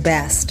done your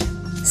best.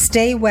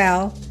 Stay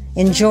well.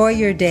 Enjoy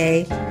your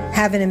day,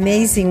 have an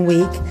amazing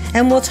week,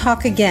 and we'll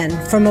talk again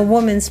from a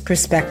woman's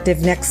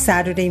perspective next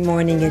Saturday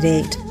morning at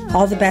 8.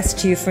 All the best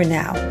to you for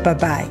now.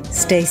 Bye-bye.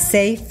 Stay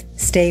safe,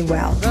 stay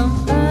well.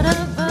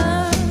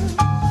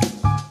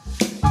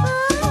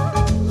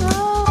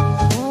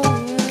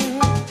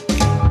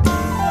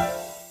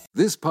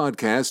 This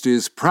podcast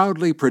is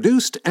proudly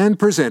produced and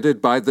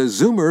presented by the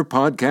Zoomer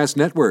Podcast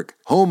Network,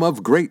 home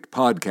of great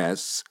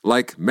podcasts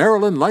like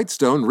Marilyn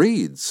Lightstone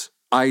Reads,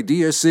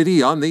 Idea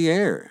City on the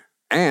Air,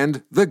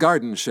 and The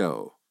Garden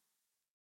Show.